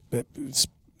it's,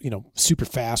 super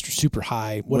fast or super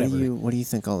high, whatever. What do you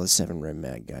think all the 7 rim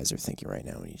mag guys are thinking right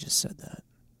now when you just said that?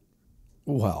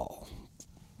 Well,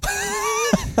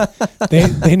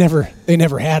 they never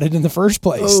had it in the first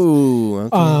place. Oh,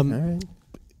 okay. All right.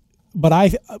 But I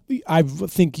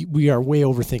think we are way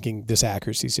overthinking this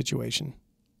accuracy situation.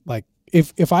 Like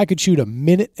if I could shoot a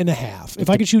minute and a half, if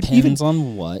I could shoot depends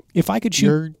on what if I could shoot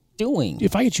you're doing.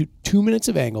 If I could shoot 2 minutes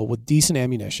of angle with decent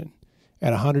ammunition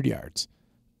at 100 yards,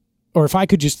 or if I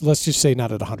could let's just say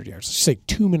not at 100 yards, let's just say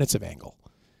 2 minutes of angle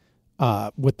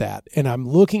with that, and I'm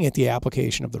looking at the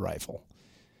application of the rifle,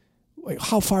 like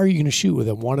how far are you going to shoot with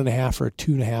a 1.5 or a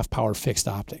 2.5 power fixed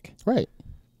optic? Right.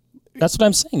 That's what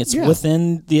I'm saying. It's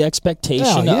within the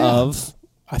expectation of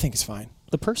I think it's fine.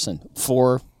 the person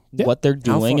for what they're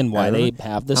doing and why they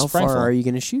have this rifle. How far are you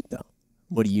going to shoot, though?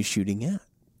 What are you shooting at?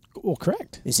 Well,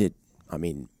 correct. Is it, I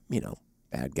mean,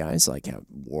 bad guys like a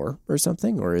war or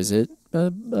something, or is it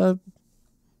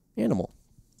animal?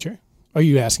 Sure. Are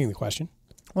you asking the question?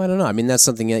 Well, I don't know. I mean, that's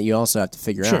something that you also have to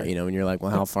figure out, when you're like,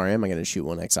 well, how far am I going to shoot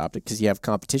 1X optic? Because you have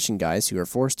competition guys who are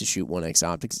forced to shoot 1X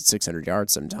optics at 600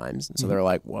 yards sometimes. And so they're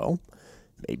like, well,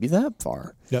 maybe that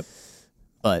far. Yep.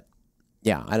 But,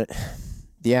 yeah,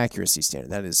 the accuracy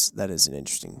standard, that is an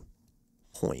interesting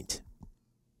point.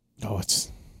 Oh,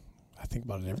 I think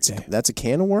about it every day. That's a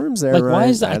can of worms there, Like, right? why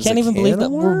is that? I That's can't a even can believe of that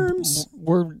worms.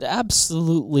 we're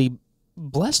absolutely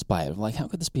blessed by it. Like, how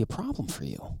could this be a problem for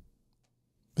you?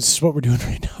 This is what we're doing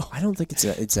right now. I don't think it's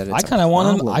I kind of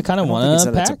want to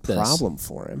unpack it's a problem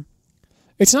for him.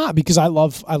 It's not, because I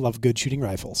love good shooting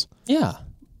rifles. Yeah.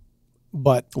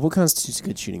 But What constitutes a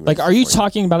good shooting Like, rifle are you for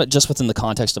talking about it just within the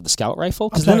context of the scout rifle?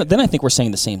 Because I'm talking- then I think we're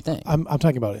saying the same thing. I'm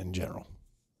talking about it in general.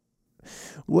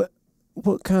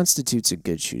 What constitutes a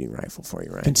good shooting rifle for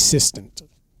you, right? Consistent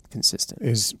Consistent.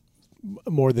 is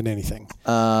more than anything.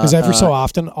 Because every so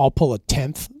often I'll pull a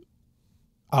 10th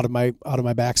out of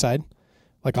my backside.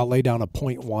 Like I'll lay down a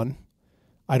 .1.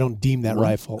 I don't deem that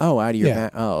rifle. Oh, out of your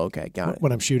back. Oh, okay, got it.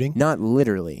 When I'm shooting. Not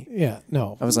literally. Yeah,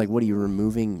 no. I was like, what are you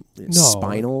removing?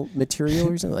 Spinal material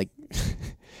or something? Like,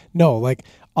 no, like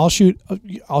I'll shoot a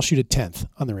 10th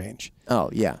on the range. oh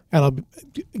yeah. And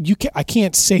I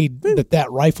can't say that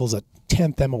rifle's a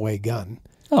 10th MOA gun.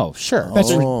 Oh, sure.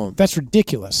 That's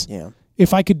ridiculous. Yeah.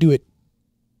 If I could do it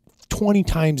 20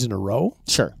 times in a row,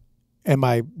 Sure. and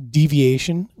my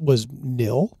deviation was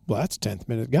nil, well, that's a 10th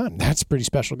minute gun. That's a pretty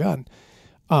special gun.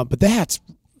 But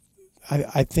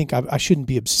I think I shouldn't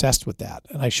be obsessed with that.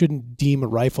 And I shouldn't deem a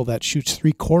rifle that shoots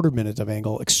 3/4 minutes of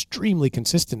angle extremely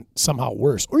consistent somehow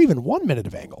worse, or even 1 minute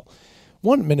of angle.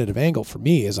 1 minute of angle for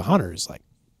me as a hunter is like,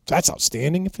 that's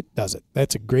outstanding if it does it.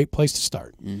 That's a great place to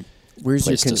start. Where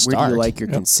do start. you like your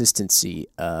consistency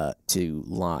to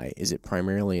lie? Is it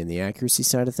primarily in the accuracy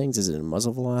side of things? Is it in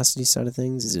muzzle velocity side of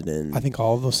things? Is it in? I think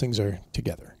all of those things are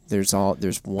together. There's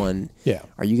one. Yeah.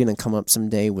 Are you going to come up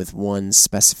someday with one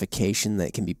specification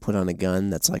that can be put on a gun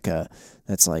that's like a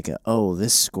oh,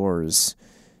 this scores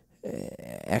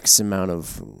X amount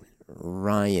of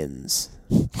Ryans.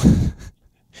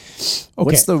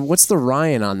 Okay. What's the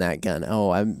Ryan on that gun?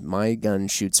 Oh, my gun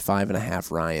shoots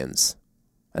 5.5 Ryans.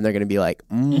 And they're going to be like,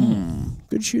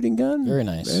 good shooting gun. Very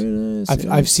nice. Very nice.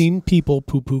 I've seen people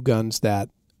poo-poo guns that,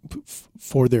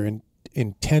 for their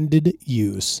intended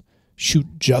use, shoot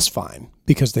just fine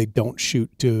because they don't shoot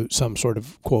to some sort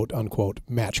of quote-unquote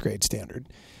match grade standard.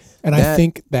 And I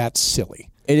think that's silly.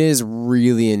 It is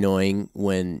really annoying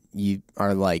when you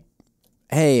are like,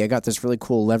 hey, I got this really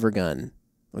cool lever gun.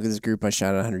 Look at this group I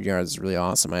shot at 100 yards. It's really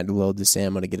awesome. I had to load this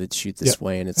ammo to get it to shoot this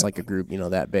way, and it's like a group,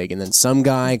 that big. And then some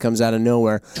guy comes out of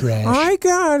nowhere. Trash. I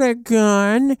got a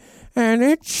gun, and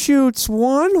it shoots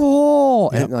one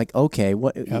hole. Yep. And like, okay,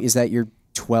 what is that? Your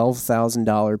 $12,000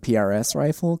 PRS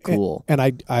rifle? Cool. And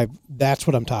I that's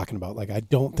what I'm talking about. Like, I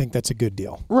don't think that's a good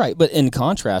deal. Right, but in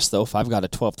contrast, though, if I've got a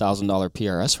 $12,000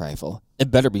 PRS rifle, it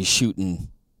better be shooting.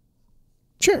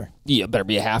 Sure. Yeah, it better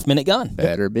be a half-minute gun.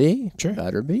 Better be. Sure.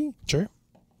 Better be. Sure.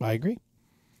 I agree.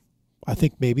 I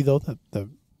think maybe, though,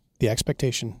 the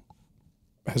expectation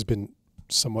has been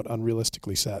somewhat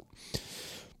unrealistically set.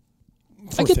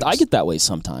 I get that way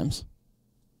sometimes,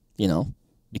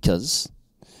 because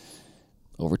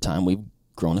over time we've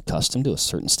grown accustomed to a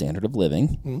certain standard of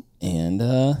living, and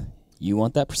you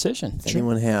want that precision. If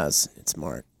anyone has, it's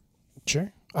Mark.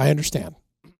 Sure. I understand.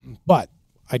 But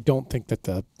I don't think that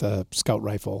the Scout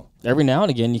rifle... Every now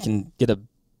and again you can get a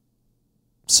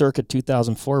circa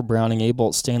 2004 Browning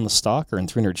A-bolt stainless stocker and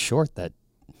 300 short that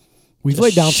we've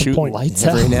laid down some lights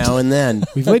every out. now and then.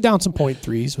 We've laid down some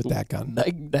 .3s with that gun.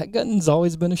 That gun's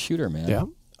always been a shooter, man. Yeah.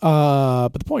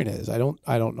 But the point is, I don't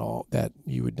know that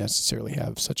you would necessarily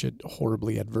have such a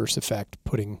horribly adverse effect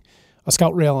putting a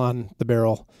Scout rail on the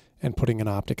barrel and putting an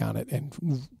optic on it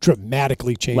and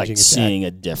dramatically changing like its seeing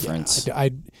a difference. Yeah,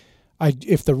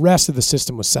 if the rest of the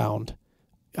system was sound,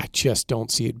 I just don't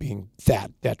see it being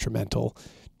that detrimental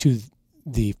to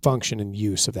the function and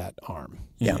use of that arm.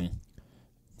 Yeah. Mhm.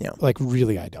 Yeah. Like,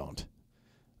 really, I don't.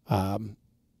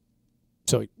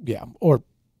 So, yeah. Or,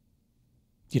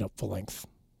 full length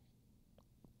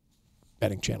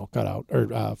bedding channel cutout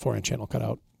or forehand channel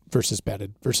cutout versus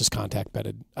bedded versus contact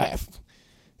bedded.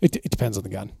 It depends on the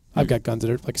gun. I've got guns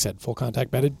that are, like I said, full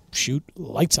contact bedded, shoot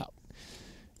lights out.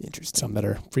 Interesting. Some that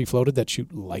are free floated that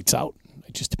shoot lights out.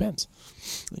 It just depends.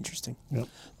 Interesting. Yep.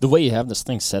 The way you have this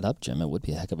thing set up, Jim, it would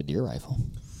be a heck of a deer rifle.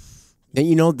 And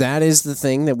you know, that is the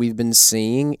thing that we've been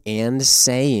seeing and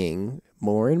saying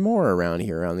more and more around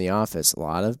here around the office. A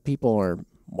lot of people are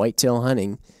whitetail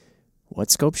hunting.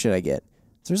 What scope should I get?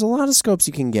 There's a lot of scopes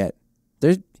you can get.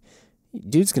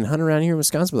 Dudes can hunt around here in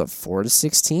Wisconsin with a 4 to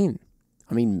 16.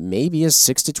 I mean, maybe a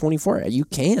 6 to 24. You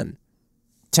can.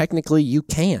 Technically, you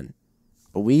can.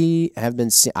 But I've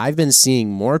been seeing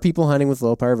more people hunting with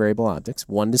low power variable optics,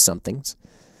 1 to somethings,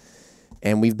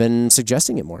 and we've been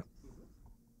suggesting it more.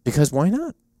 Because why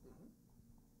not?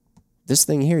 This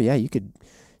thing here, yeah, you could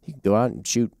go out and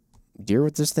shoot deer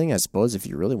with this thing. I suppose if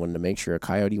you really wanted to make sure a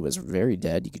coyote was very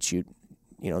dead, you could shoot,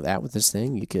 that with this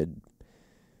thing. You could,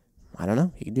 I don't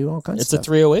know, you could do all kinds of stuff. It's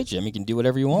a 308, Jim. You can do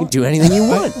whatever you want. You can do anything you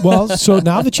want. Well, so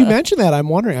now that you mention that, I'm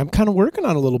wondering, I'm kind of working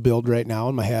on a little build right now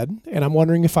in my head, and I'm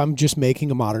wondering if I'm just making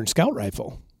a modern scout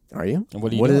rifle. Are you? And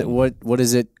what are you doing? What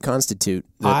does it constitute,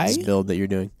 this build that you're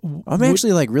doing? I'm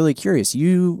actually really curious.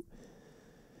 You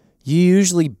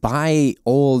usually buy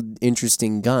old,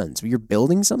 interesting guns. You're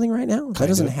building something right now? That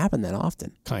doesn't happen that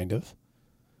often. Kind of.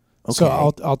 Okay. So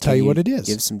I'll tell you what it is.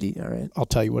 Give some all right. I'll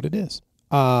tell you what it is.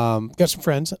 Got some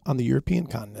friends on the European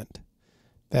continent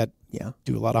that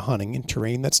do a lot of hunting in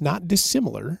terrain that's not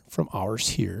dissimilar from ours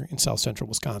here in south central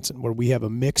Wisconsin, where we have a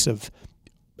mix of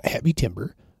heavy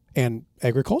timber and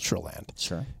agricultural land.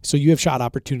 Sure. So you have shot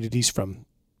opportunities from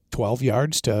 12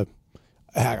 yards to,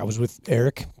 I was with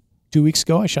Eric 2 weeks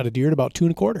ago. I shot a deer at about 2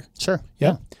 1/4. Sure.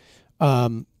 Yeah.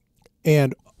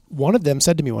 And one of them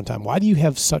said to me one time, "Why do you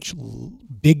have such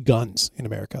big guns in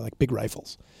America, like big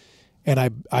rifles?" And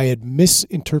I had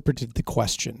misinterpreted the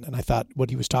question, and I thought what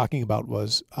he was talking about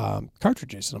was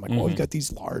cartridges. And I'm like, well, you've got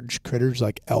these large critters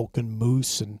like elk and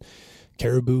moose and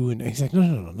caribou. And he's like,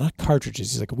 no, not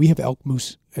cartridges. He's like, we have elk,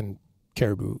 moose, and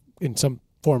caribou in some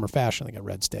form or fashion, like a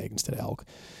red stag instead of elk.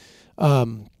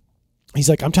 He's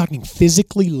like, I'm talking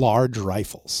physically large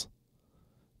rifles.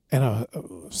 And I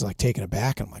was like taken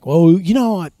aback. And I'm like,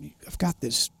 well, I've got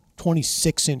this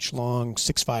 26-inch long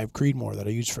 6.5 Creedmoor that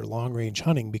I use for long range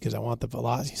hunting because I want the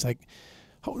velocity. He's like,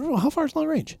 how far is long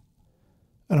range?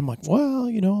 And I'm like, well,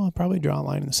 I'll probably draw a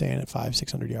line in the sand at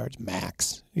 500-600 yards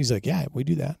max. He's like, yeah, we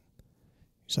do that.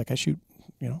 He's like, I shoot,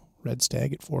 red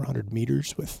stag at 400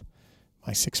 meters with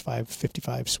my 6.5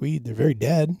 55 Swede. They're very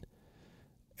dead.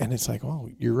 And it's like, oh,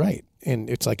 you're right. And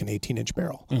it's like an 18-inch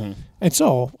barrel. Mm-hmm. And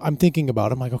so I'm thinking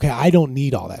about it. I'm like, okay, I don't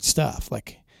need all that stuff.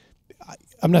 Like,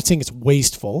 I'm not saying it's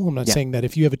wasteful. I'm not saying that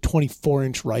if you have a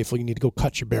 24-inch rifle, you need to go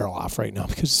cut your barrel off right now,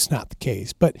 because it's not the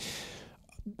case. But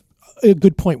a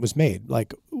good point was made.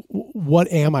 Like,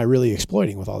 what am I really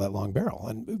exploiting with all that long barrel?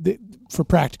 And for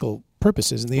practical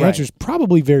purposes, and the answer is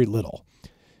probably very little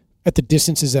at the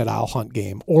distances that I'll hunt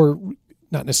game, or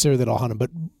not necessarily that I'll hunt them,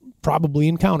 but probably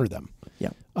encounter them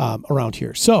around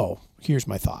here. So here's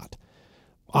my thought.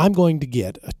 I'm going to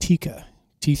get a Tikka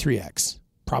T3X,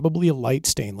 probably a light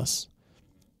stainless,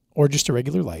 or just a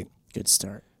regular light. Good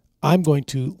start. I'm going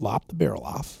to lop the barrel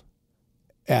off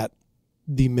at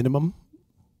the minimum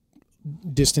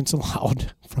distance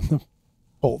allowed from the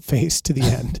bolt face to the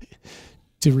end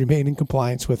to remain in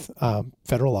compliance with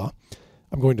federal law.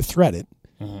 I'm going to thread it.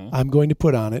 Mm-hmm. I'm going to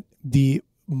put on it the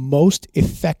most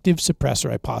effective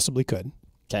suppressor I possibly could.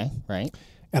 Okay, right.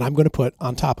 And I'm going to put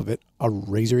on top of it a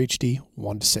Razor HD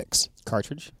 1-6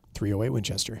 cartridge, 308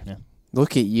 Winchester. Yeah.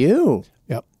 Look at you.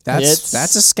 Yep. That's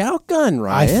a scout gun,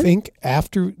 Ryan. I think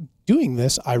after doing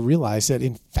this, I realized that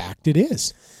in fact it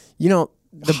is.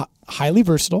 Highly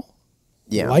versatile,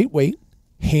 lightweight,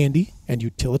 handy, and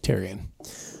utilitarian.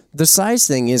 The size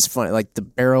thing is funny, like the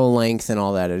barrel length and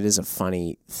all that. It is a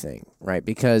funny thing, right?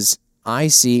 Because I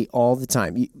see all the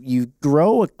time. You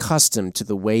grow accustomed to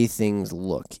the way things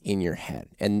look in your head,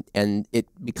 and it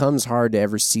becomes hard to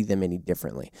ever see them any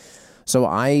differently. So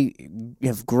I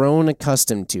have grown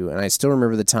accustomed to, and I still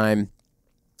remember the time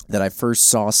that I first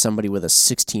saw somebody with a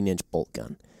 16-inch bolt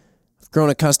gun. I've grown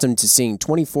accustomed to seeing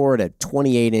 24 to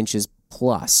 28 inches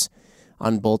plus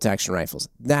on bolt action rifles.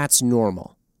 That's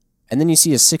normal. And then you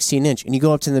see a 16-inch, and you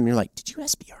go up to them, and you're like, did you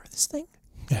SBR this thing?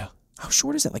 Yeah. How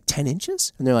short is it? Like 10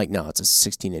 inches? And they're like, no, it's a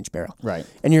 16-inch barrel. Right.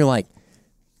 And you're like,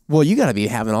 well, you got to be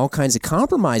having all kinds of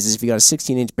compromises if you got a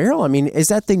 16-inch barrel. I mean, is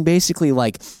that thing basically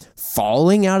like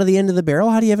falling out of the end of the barrel?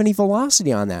 How do you have any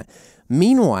velocity on that?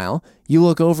 Meanwhile, you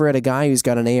look over at a guy who's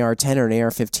got an AR-10 or an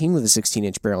AR-15 with a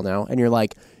 16-inch barrel now, and you're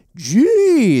like,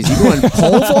 Jeez, you going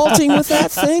pole vaulting with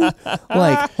that thing?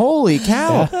 Like, holy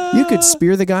cow! You could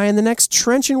spear the guy in the next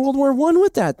trench in World War I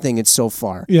with that thing. It's so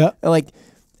far. Yeah. Like,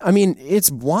 I mean, it's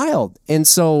wild. And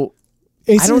so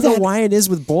Isn't I don't know that- why it is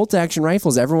with bolt action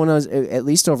rifles. Everyone else, at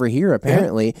least over here,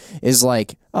 apparently, is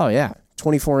like, oh yeah,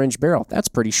 24-inch barrel. That's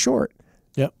pretty short.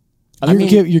 Yep. I mean-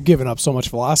 You're giving up so much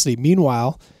velocity.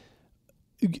 Meanwhile,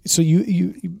 so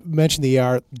you mentioned the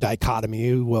AR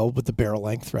dichotomy, well, with the barrel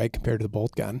length, right, compared to the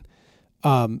bolt gun.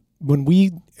 When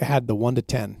we had the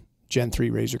 1-10 Gen 3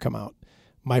 Razor come out,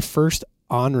 my first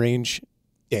on-range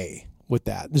day with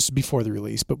that, this is before the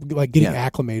release, but like getting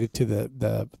acclimated to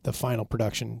the final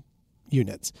production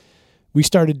units, we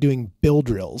started doing bill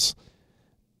drills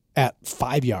at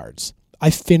 5 yards. I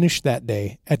finished that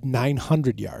day at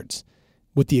 900 yards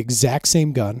with the exact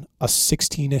same gun, a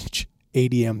 16-inch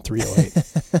ADM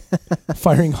 308,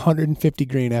 firing 150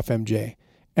 grain FMJ.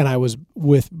 And I was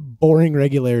with boring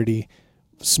regularity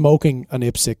smoking an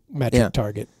IPSC metric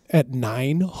target at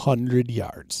 900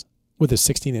 yards with a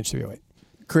 16-inch 308.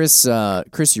 Chris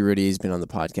Urruti has been on the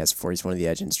podcast before. He's one of the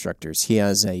Edge instructors. He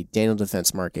has a Daniel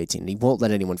Defense Mark 18. He won't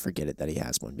let anyone forget it that he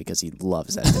has one because he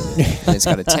loves that thing. And it's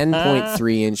got a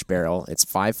 10.3-inch barrel. It's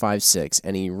 5.56,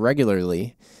 and he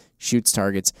regularly shoots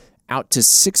targets out to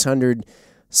 600.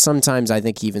 Sometimes I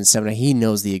think even 700. He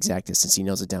knows the exact distance. He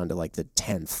knows it down to like the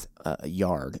 10th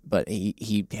yard. But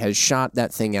he has shot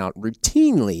that thing out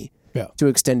routinely to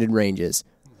extended ranges.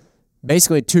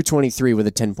 Basically 223 with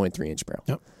a 10.3-inch barrel.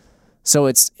 Yep. So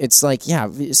it's like,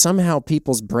 somehow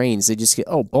people's brains, they just get,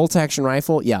 bolt action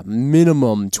rifle,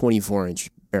 minimum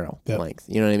 24-inch barrel length.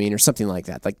 You know what I mean? Or something like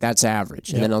that. Like, that's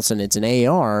average. And then all of a sudden it's an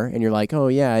AR, and you're like,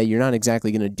 you're not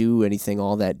exactly going to do anything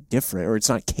all that different, or it's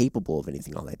not capable of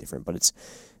anything all that different, but it's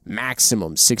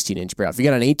maximum 16-inch barrel. If you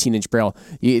got an 18-inch barrel,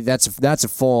 that's a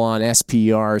full-on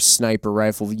SPR sniper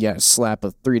rifle. You got to slap a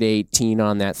 3-18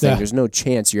 on that thing. There's no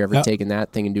chance you're ever taking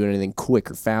that thing and doing anything quick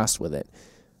or fast with it.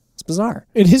 It's bizarre.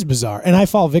 It is bizarre. And I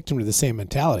fall victim to the same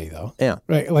mentality, though. Yeah.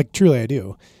 Right. Like, truly I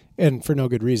do. And for no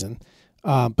good reason.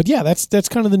 But yeah, that's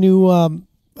kind of the new,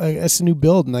 that's a new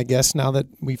build. And I guess now that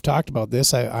we've talked about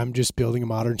this, I'm just building a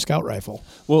modern scout rifle.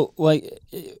 Well, like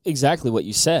exactly what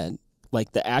you said.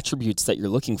 Like, the attributes that you're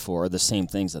looking for are the same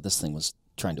things that this thing was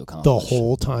trying to accomplish. The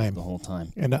whole time.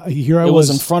 And here I was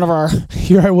in front of our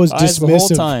here I was eyes dismissive the whole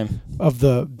time of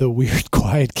the weird,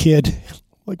 quiet kid.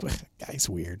 Like, that guy's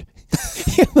weird.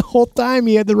 The whole time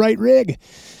he had the right rig.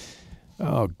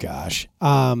 Oh gosh.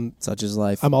 Such is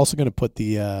life. I'm also going to put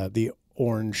the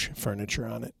orange furniture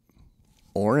on it.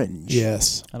 Orange?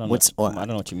 Yes. I don't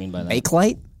know what you mean by that.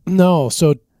 Bakelite? No.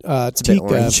 So it's a bit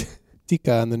orange.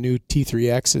 Tika and the new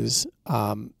T3Xs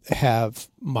have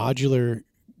modular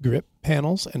grip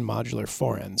panels and modular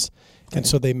forends. Okay. And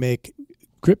so they make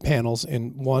grip panels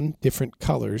in 1, different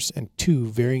colors, and 2,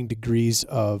 varying degrees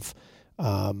of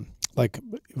like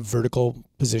vertical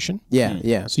position.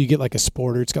 Yeah. So you get like a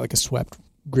sporter. It's got like a swept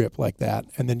grip like that.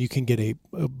 And then you can get a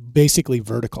basically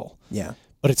vertical. Yeah.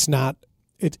 But it's not,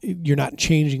 you're not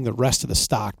changing the rest of the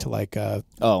stock to like I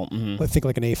think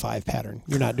like an A5 pattern.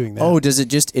 You're not doing that. Oh, does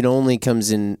it only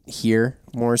comes in here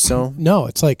more so? No,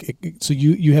 it's like, so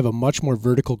you have a much more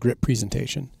vertical grip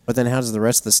presentation. But then how does the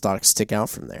rest of the stock stick out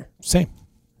from there? Same.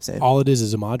 All it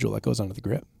is a module that goes onto the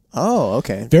grip. Oh,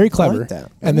 okay. Very clever. I like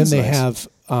that. And then they have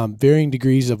varying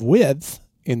degrees of width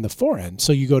in the forend.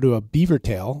 So you go to a beaver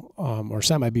tail or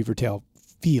semi-beaver tail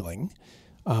feeling,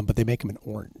 but they make them in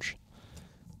orange.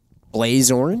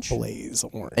 Blaze orange? Blaze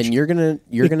orange. And you're gonna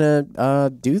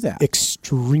do that.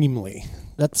 Extremely.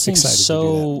 That seems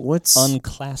so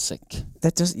unclassic.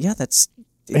 That does, that's.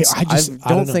 I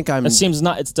don't think I'm. It seems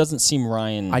not. It doesn't seem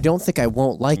Ryan. I don't think I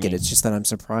won't like it. It's just that I'm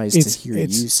surprised to hear you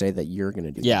say that you're going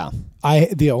to do. Yeah.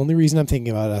 That. The only reason I'm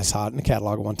thinking about it, I saw it in a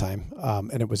catalog one time,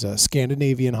 and it was a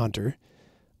Scandinavian hunter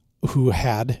who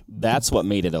had. That's what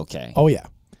made it okay. Oh yeah,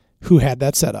 who had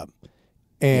that setup,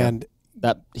 and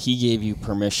that he gave you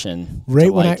permission.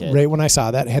 Right when I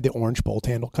saw that, it had the orange bolt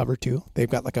handle cover too. They've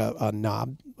got like a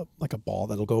knob, like a ball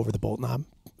that'll go over the bolt knob,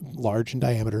 large in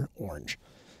diameter, orange.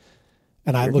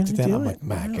 And I looked at that and I'm like,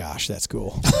 my gosh, that's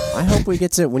cool. I hope we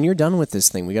get to, when you're done with this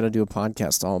thing, we got to do a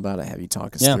podcast all about it, have you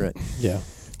talk us through it. Yeah.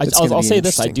 I'll say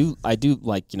this, I do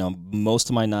like, most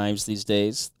of my knives these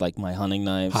days, like my hunting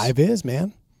knives. High-vis,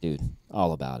 man. Dude,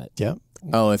 all about it. Yep.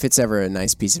 Oh, if it's ever a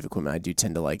nice piece of equipment, I do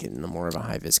tend to like it in a more of a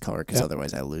high-vis color because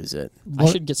otherwise I lose it. I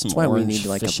should get some orange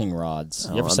fishing rods.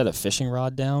 You ever set a fishing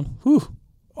rod down? Whew.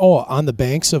 Oh, on the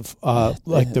banks of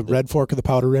like the Red Fork of the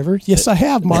Powder River? Yes, I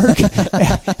have, Mark.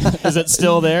 Is it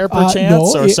still there,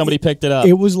 perchance, no, or somebody picked it up?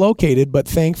 It was located, but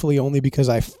thankfully only because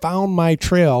I found my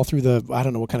trail through I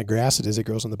don't know what kind of grass it is that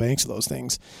grows on the banks of those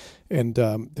things. And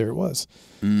there it was.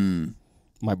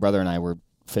 My brother and I were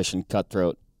fishing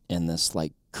cutthroat in this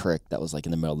like creek that was like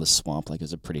in the middle of the swamp. Like it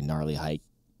was a pretty gnarly hike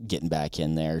getting back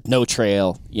in there. No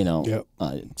trail, Yep.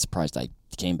 Surprised I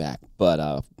came back.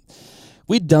 But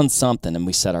we'd done something, and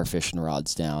we set our fishing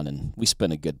rods down, and we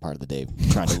spent a good part of the day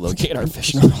trying to locate our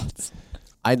fishing rods.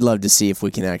 I'd love to see if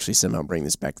we can actually somehow bring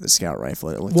this back to the Scout rifle.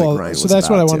 It looked Well, like Ryan so was that's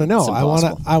what I about want to know.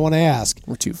 I want to ask.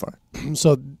 We're too far.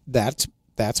 So that's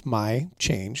my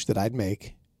change that I'd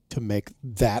make to make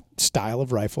that style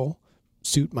of rifle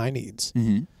suit my needs.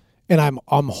 Mm-hmm. And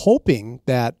I'm hoping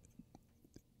that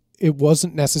it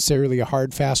wasn't necessarily a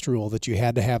hard, fast rule that you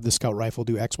had to have the Scout rifle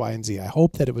do X, Y, and Z. I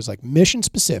hope that it was like mission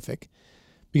specific,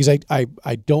 because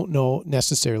I don't know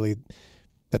necessarily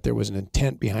that there was an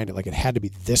intent behind it. Like it had to be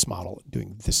this model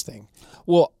doing this thing.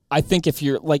 Well, I think if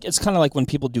you're like, it's kind of like when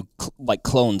people do like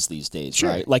clones these days, Sure.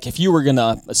 right? Like if you were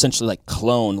gonna essentially like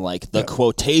clone like the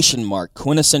quotation mark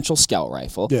quintessential Scout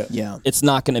rifle, Yeah. it's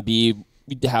not going to be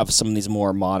to have some of these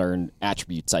more modern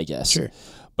attributes, I guess. Sure.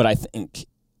 But I think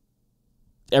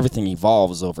everything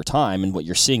evolves over time, and what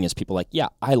you're seeing is people like, yeah,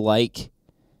 I like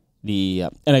the,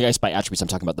 and I guess by attributes I'm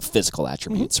talking about the physical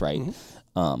attributes, right?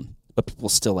 But people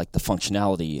still like the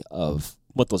functionality of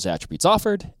what those attributes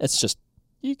offered. It's just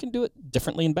you can do it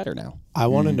differently and better now. I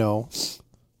want to know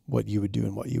what you would do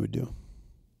and what you would do.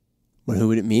 Well, who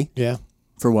would it be? Yeah.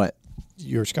 For what?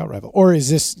 Your Scout rifle. Or is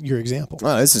this your example?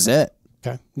 Oh, this is it.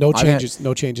 Okay. No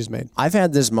changes made. I've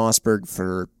had this Mossberg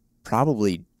for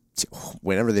probably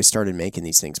whenever they started making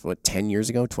these things, 10 years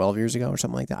ago, 12 years ago or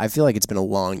something like that. I feel like it's been a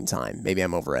long time. Maybe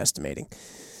I'm overestimating.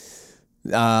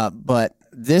 But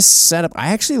this setup, I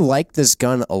actually like this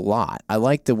gun a lot. I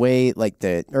like the way, like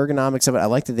the ergonomics of it. I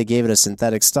like that they gave it a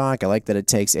synthetic stock. I like that it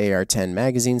takes AR-10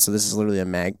 magazine. So this is literally a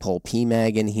Magpul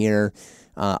P-Mag in here.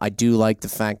 I do like the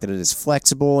fact that it is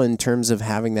flexible in terms of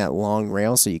having that long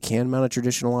rail, so you can mount a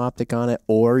traditional optic on it,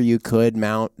 or you could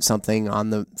mount something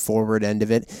on the forward end of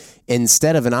it.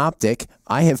 Instead of an optic,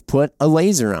 I have put a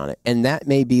laser on it, and that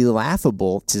may be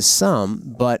laughable to some,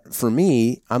 but for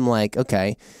me, I'm like,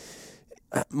 okay,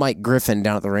 Mike Griffin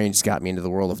down at the range got me into the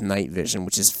world of night vision,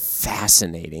 which is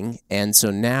fascinating, and so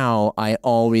now I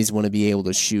always want to be able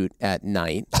to shoot at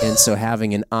night, and so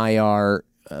having an IR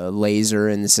laser,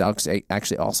 and this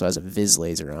actually also has a Viz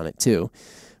laser on it too,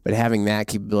 but having that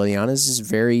capability on is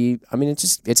very, I mean,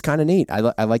 it's kind of neat.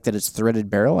 I like that it's threaded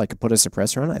barrel. I could put a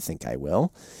suppressor on it. I think I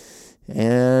will.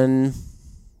 And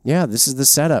yeah, this is the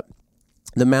setup.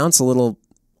 The mount's a little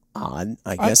odd,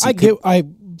 I guess. I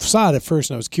saw it at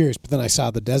first and I was curious, but then I saw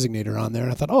the designator on there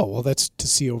and I thought, oh, well, that's to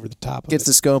see over the top of Gets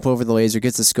the scope over the laser,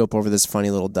 gets the scope over this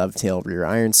funny little dovetail rear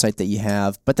iron sight that you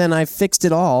have. But then I fixed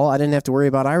it all. I didn't have to worry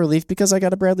about eye relief because I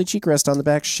got a Bradley cheek rest on the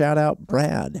back. Shout out,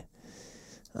 Brad.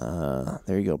 There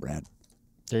you go, Brad.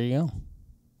 There you go.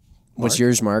 What's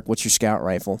yours, Mark? What's your Scout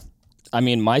rifle? I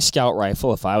mean, my Scout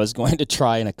rifle, if I was going to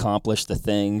try and accomplish the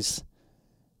things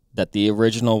that the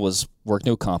original was working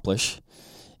to accomplish,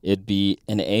 it'd be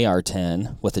an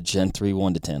AR-10 with a Gen 3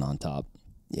 1-10 on top.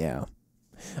 Yeah.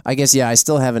 I guess, I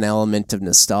still have an element of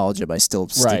nostalgia by still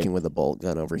sticking with a bolt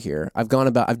gun over here. I've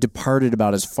departed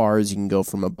about as far as you can go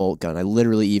from a bolt gun. I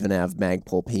literally even have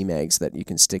Magpul P-Mags that you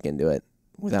can stick into it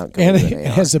without going to an AR. It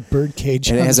has a bird cage.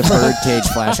 And it has a bird cage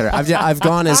flashlight. I've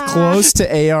gone as close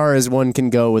to AR as one can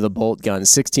go with a bolt gun,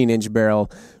 16-inch barrel,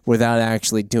 without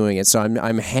actually doing it. So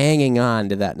I'm hanging on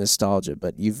to that nostalgia,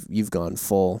 but you've gone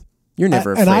full. You're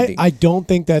never afraid. I don't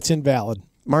think that's invalid.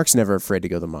 Mark's never afraid to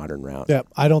go the modern route. Yeah,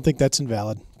 I don't think that's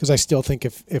invalid because I still think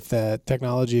if the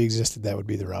technology existed, that would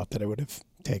be the route that I would have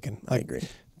taken. I agree.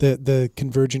 The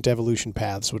convergent evolution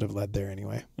paths would have led there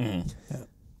anyway. Mm-hmm. Yeah.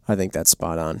 I think that's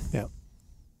spot on. Yeah.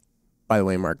 By the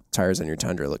way, Mark, tires on your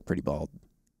Tundra look pretty bald.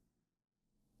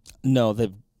 No,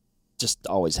 they've just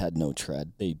always had no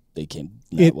tread. They came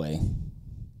that way.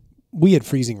 We had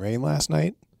freezing rain last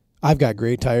night. I've got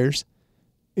gray tires.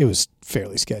 It was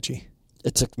fairly sketchy.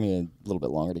 It took me a little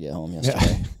bit longer to get home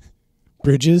yesterday. Yeah.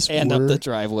 Bridges and were, up the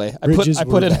driveway. I bridges put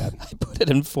were it bad. I put it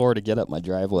in 4 to get up my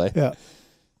driveway. Yeah.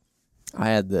 I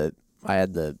had the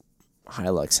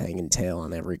Hilux hanging tail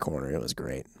on every corner. It was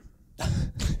great.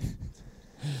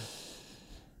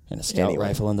 And a Scout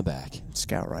rifle in the back.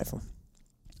 Scout rifle.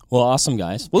 Well, awesome,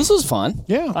 guys. Well, this was fun.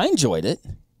 Yeah. I enjoyed it.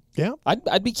 Yeah.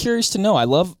 I'd be curious to know. I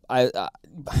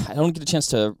don't get a chance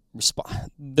to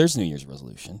respond. There's a New Year's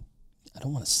resolution. I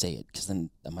don't want to say it because then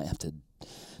I might have to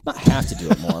not have to do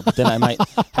it more, but then I might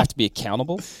have to be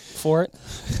accountable for it.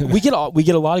 We get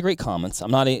a lot of great comments. I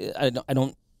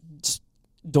don't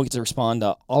get to respond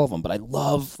to all of them, but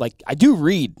I do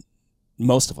read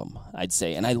most of them, I'd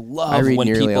say, and I love when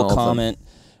people comment.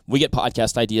 We get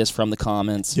podcast ideas from the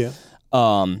comments. Yeah.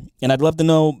 And I'd love to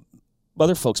know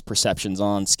other folks' perceptions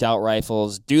on scout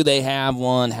rifles. Do they have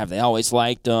one? Have they always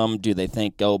liked them? Do they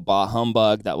think, bah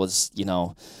humbug, that was,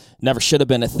 never should have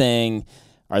been a thing?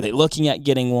 Are they looking at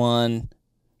getting one?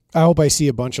 I hope I see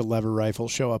a bunch of lever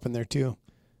rifles show up in there too.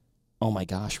 Oh my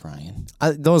gosh, Ryan.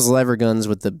 Those lever guns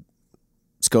with the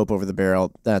scope over the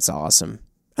barrel, that's awesome.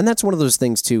 And that's one of those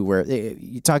things too where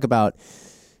you talk about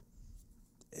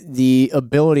the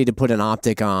ability to put an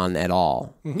optic on at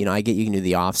all. Mm-hmm. I get you can do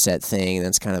the offset thing,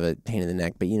 that's kind of a pain in the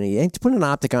neck, but to put an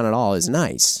optic on at all is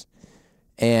nice.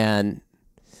 And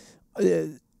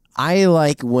I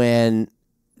like when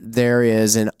there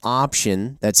is an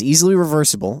option that's easily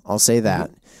reversible, I'll say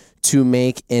that, to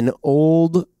make an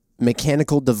old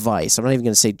mechanical device, I'm not even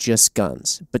going to say just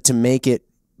guns, but to make it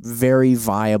very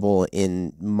viable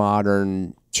in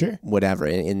modern whatever,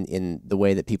 in the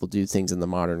way that people do things in the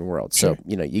modern world. So,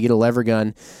 you get a lever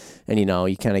gun and,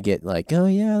 you kind of get like, oh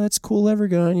yeah, that's a cool lever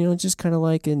gun. It's just kind of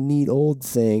like a neat old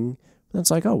thing. And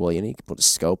it's like, oh, well, you can put a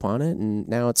scope on it and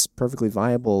now it's perfectly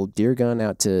viable deer gun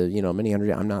out to, many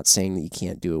hundred. I'm not saying that you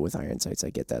can't do it with iron sights. I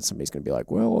get that. Somebody's going to be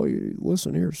like, well,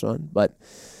 listen here, son. But,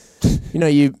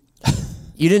 you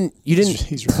didn't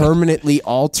permanently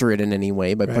alter it in any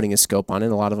way by putting a scope on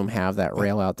it. A lot of them have that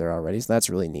rail out there already, so that's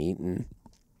really neat. And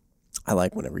I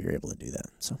like whenever you're able to do that.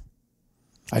 So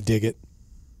I dig it.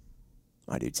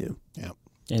 I do too. Yeah.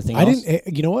 Anything else?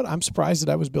 You know what? I'm surprised that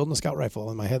I was building a scout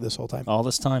rifle in my head this whole time. All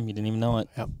this time, you didn't even know it.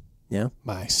 Yep. Yeah.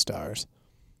 My stars.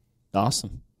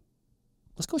 Awesome.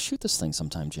 Let's go shoot this thing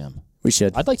sometime, Jim. We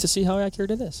should. I'd like to see how accurate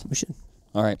it is. We should.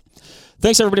 All right.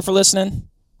 Thanks, everybody, for listening.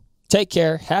 Take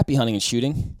care. Happy hunting and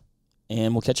shooting.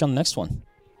 And we'll catch you on the next one.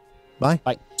 Bye.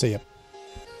 Bye. See ya.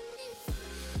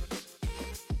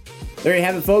 There you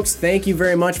have it, folks. Thank you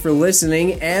very much for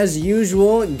listening. As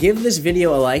usual, give this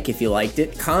video a like if you liked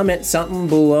it, comment something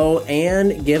below,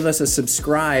 and give us a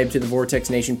subscribe to the Vortex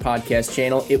Nation podcast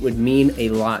channel. It would mean a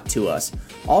lot to us.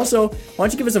 Also, why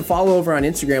don't you give us a follow over on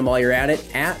Instagram while you're at it,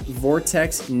 at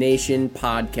Vortex Nation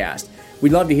Podcast.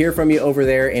 We'd love to hear from you over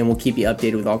there, and we'll keep you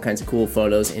updated with all kinds of cool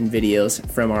photos and videos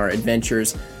from our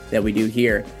adventures that we do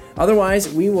here.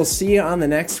 Otherwise, we will see you on the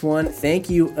next one. Thank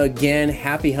you again.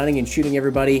 Happy hunting and shooting,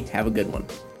 everybody. Have a good one.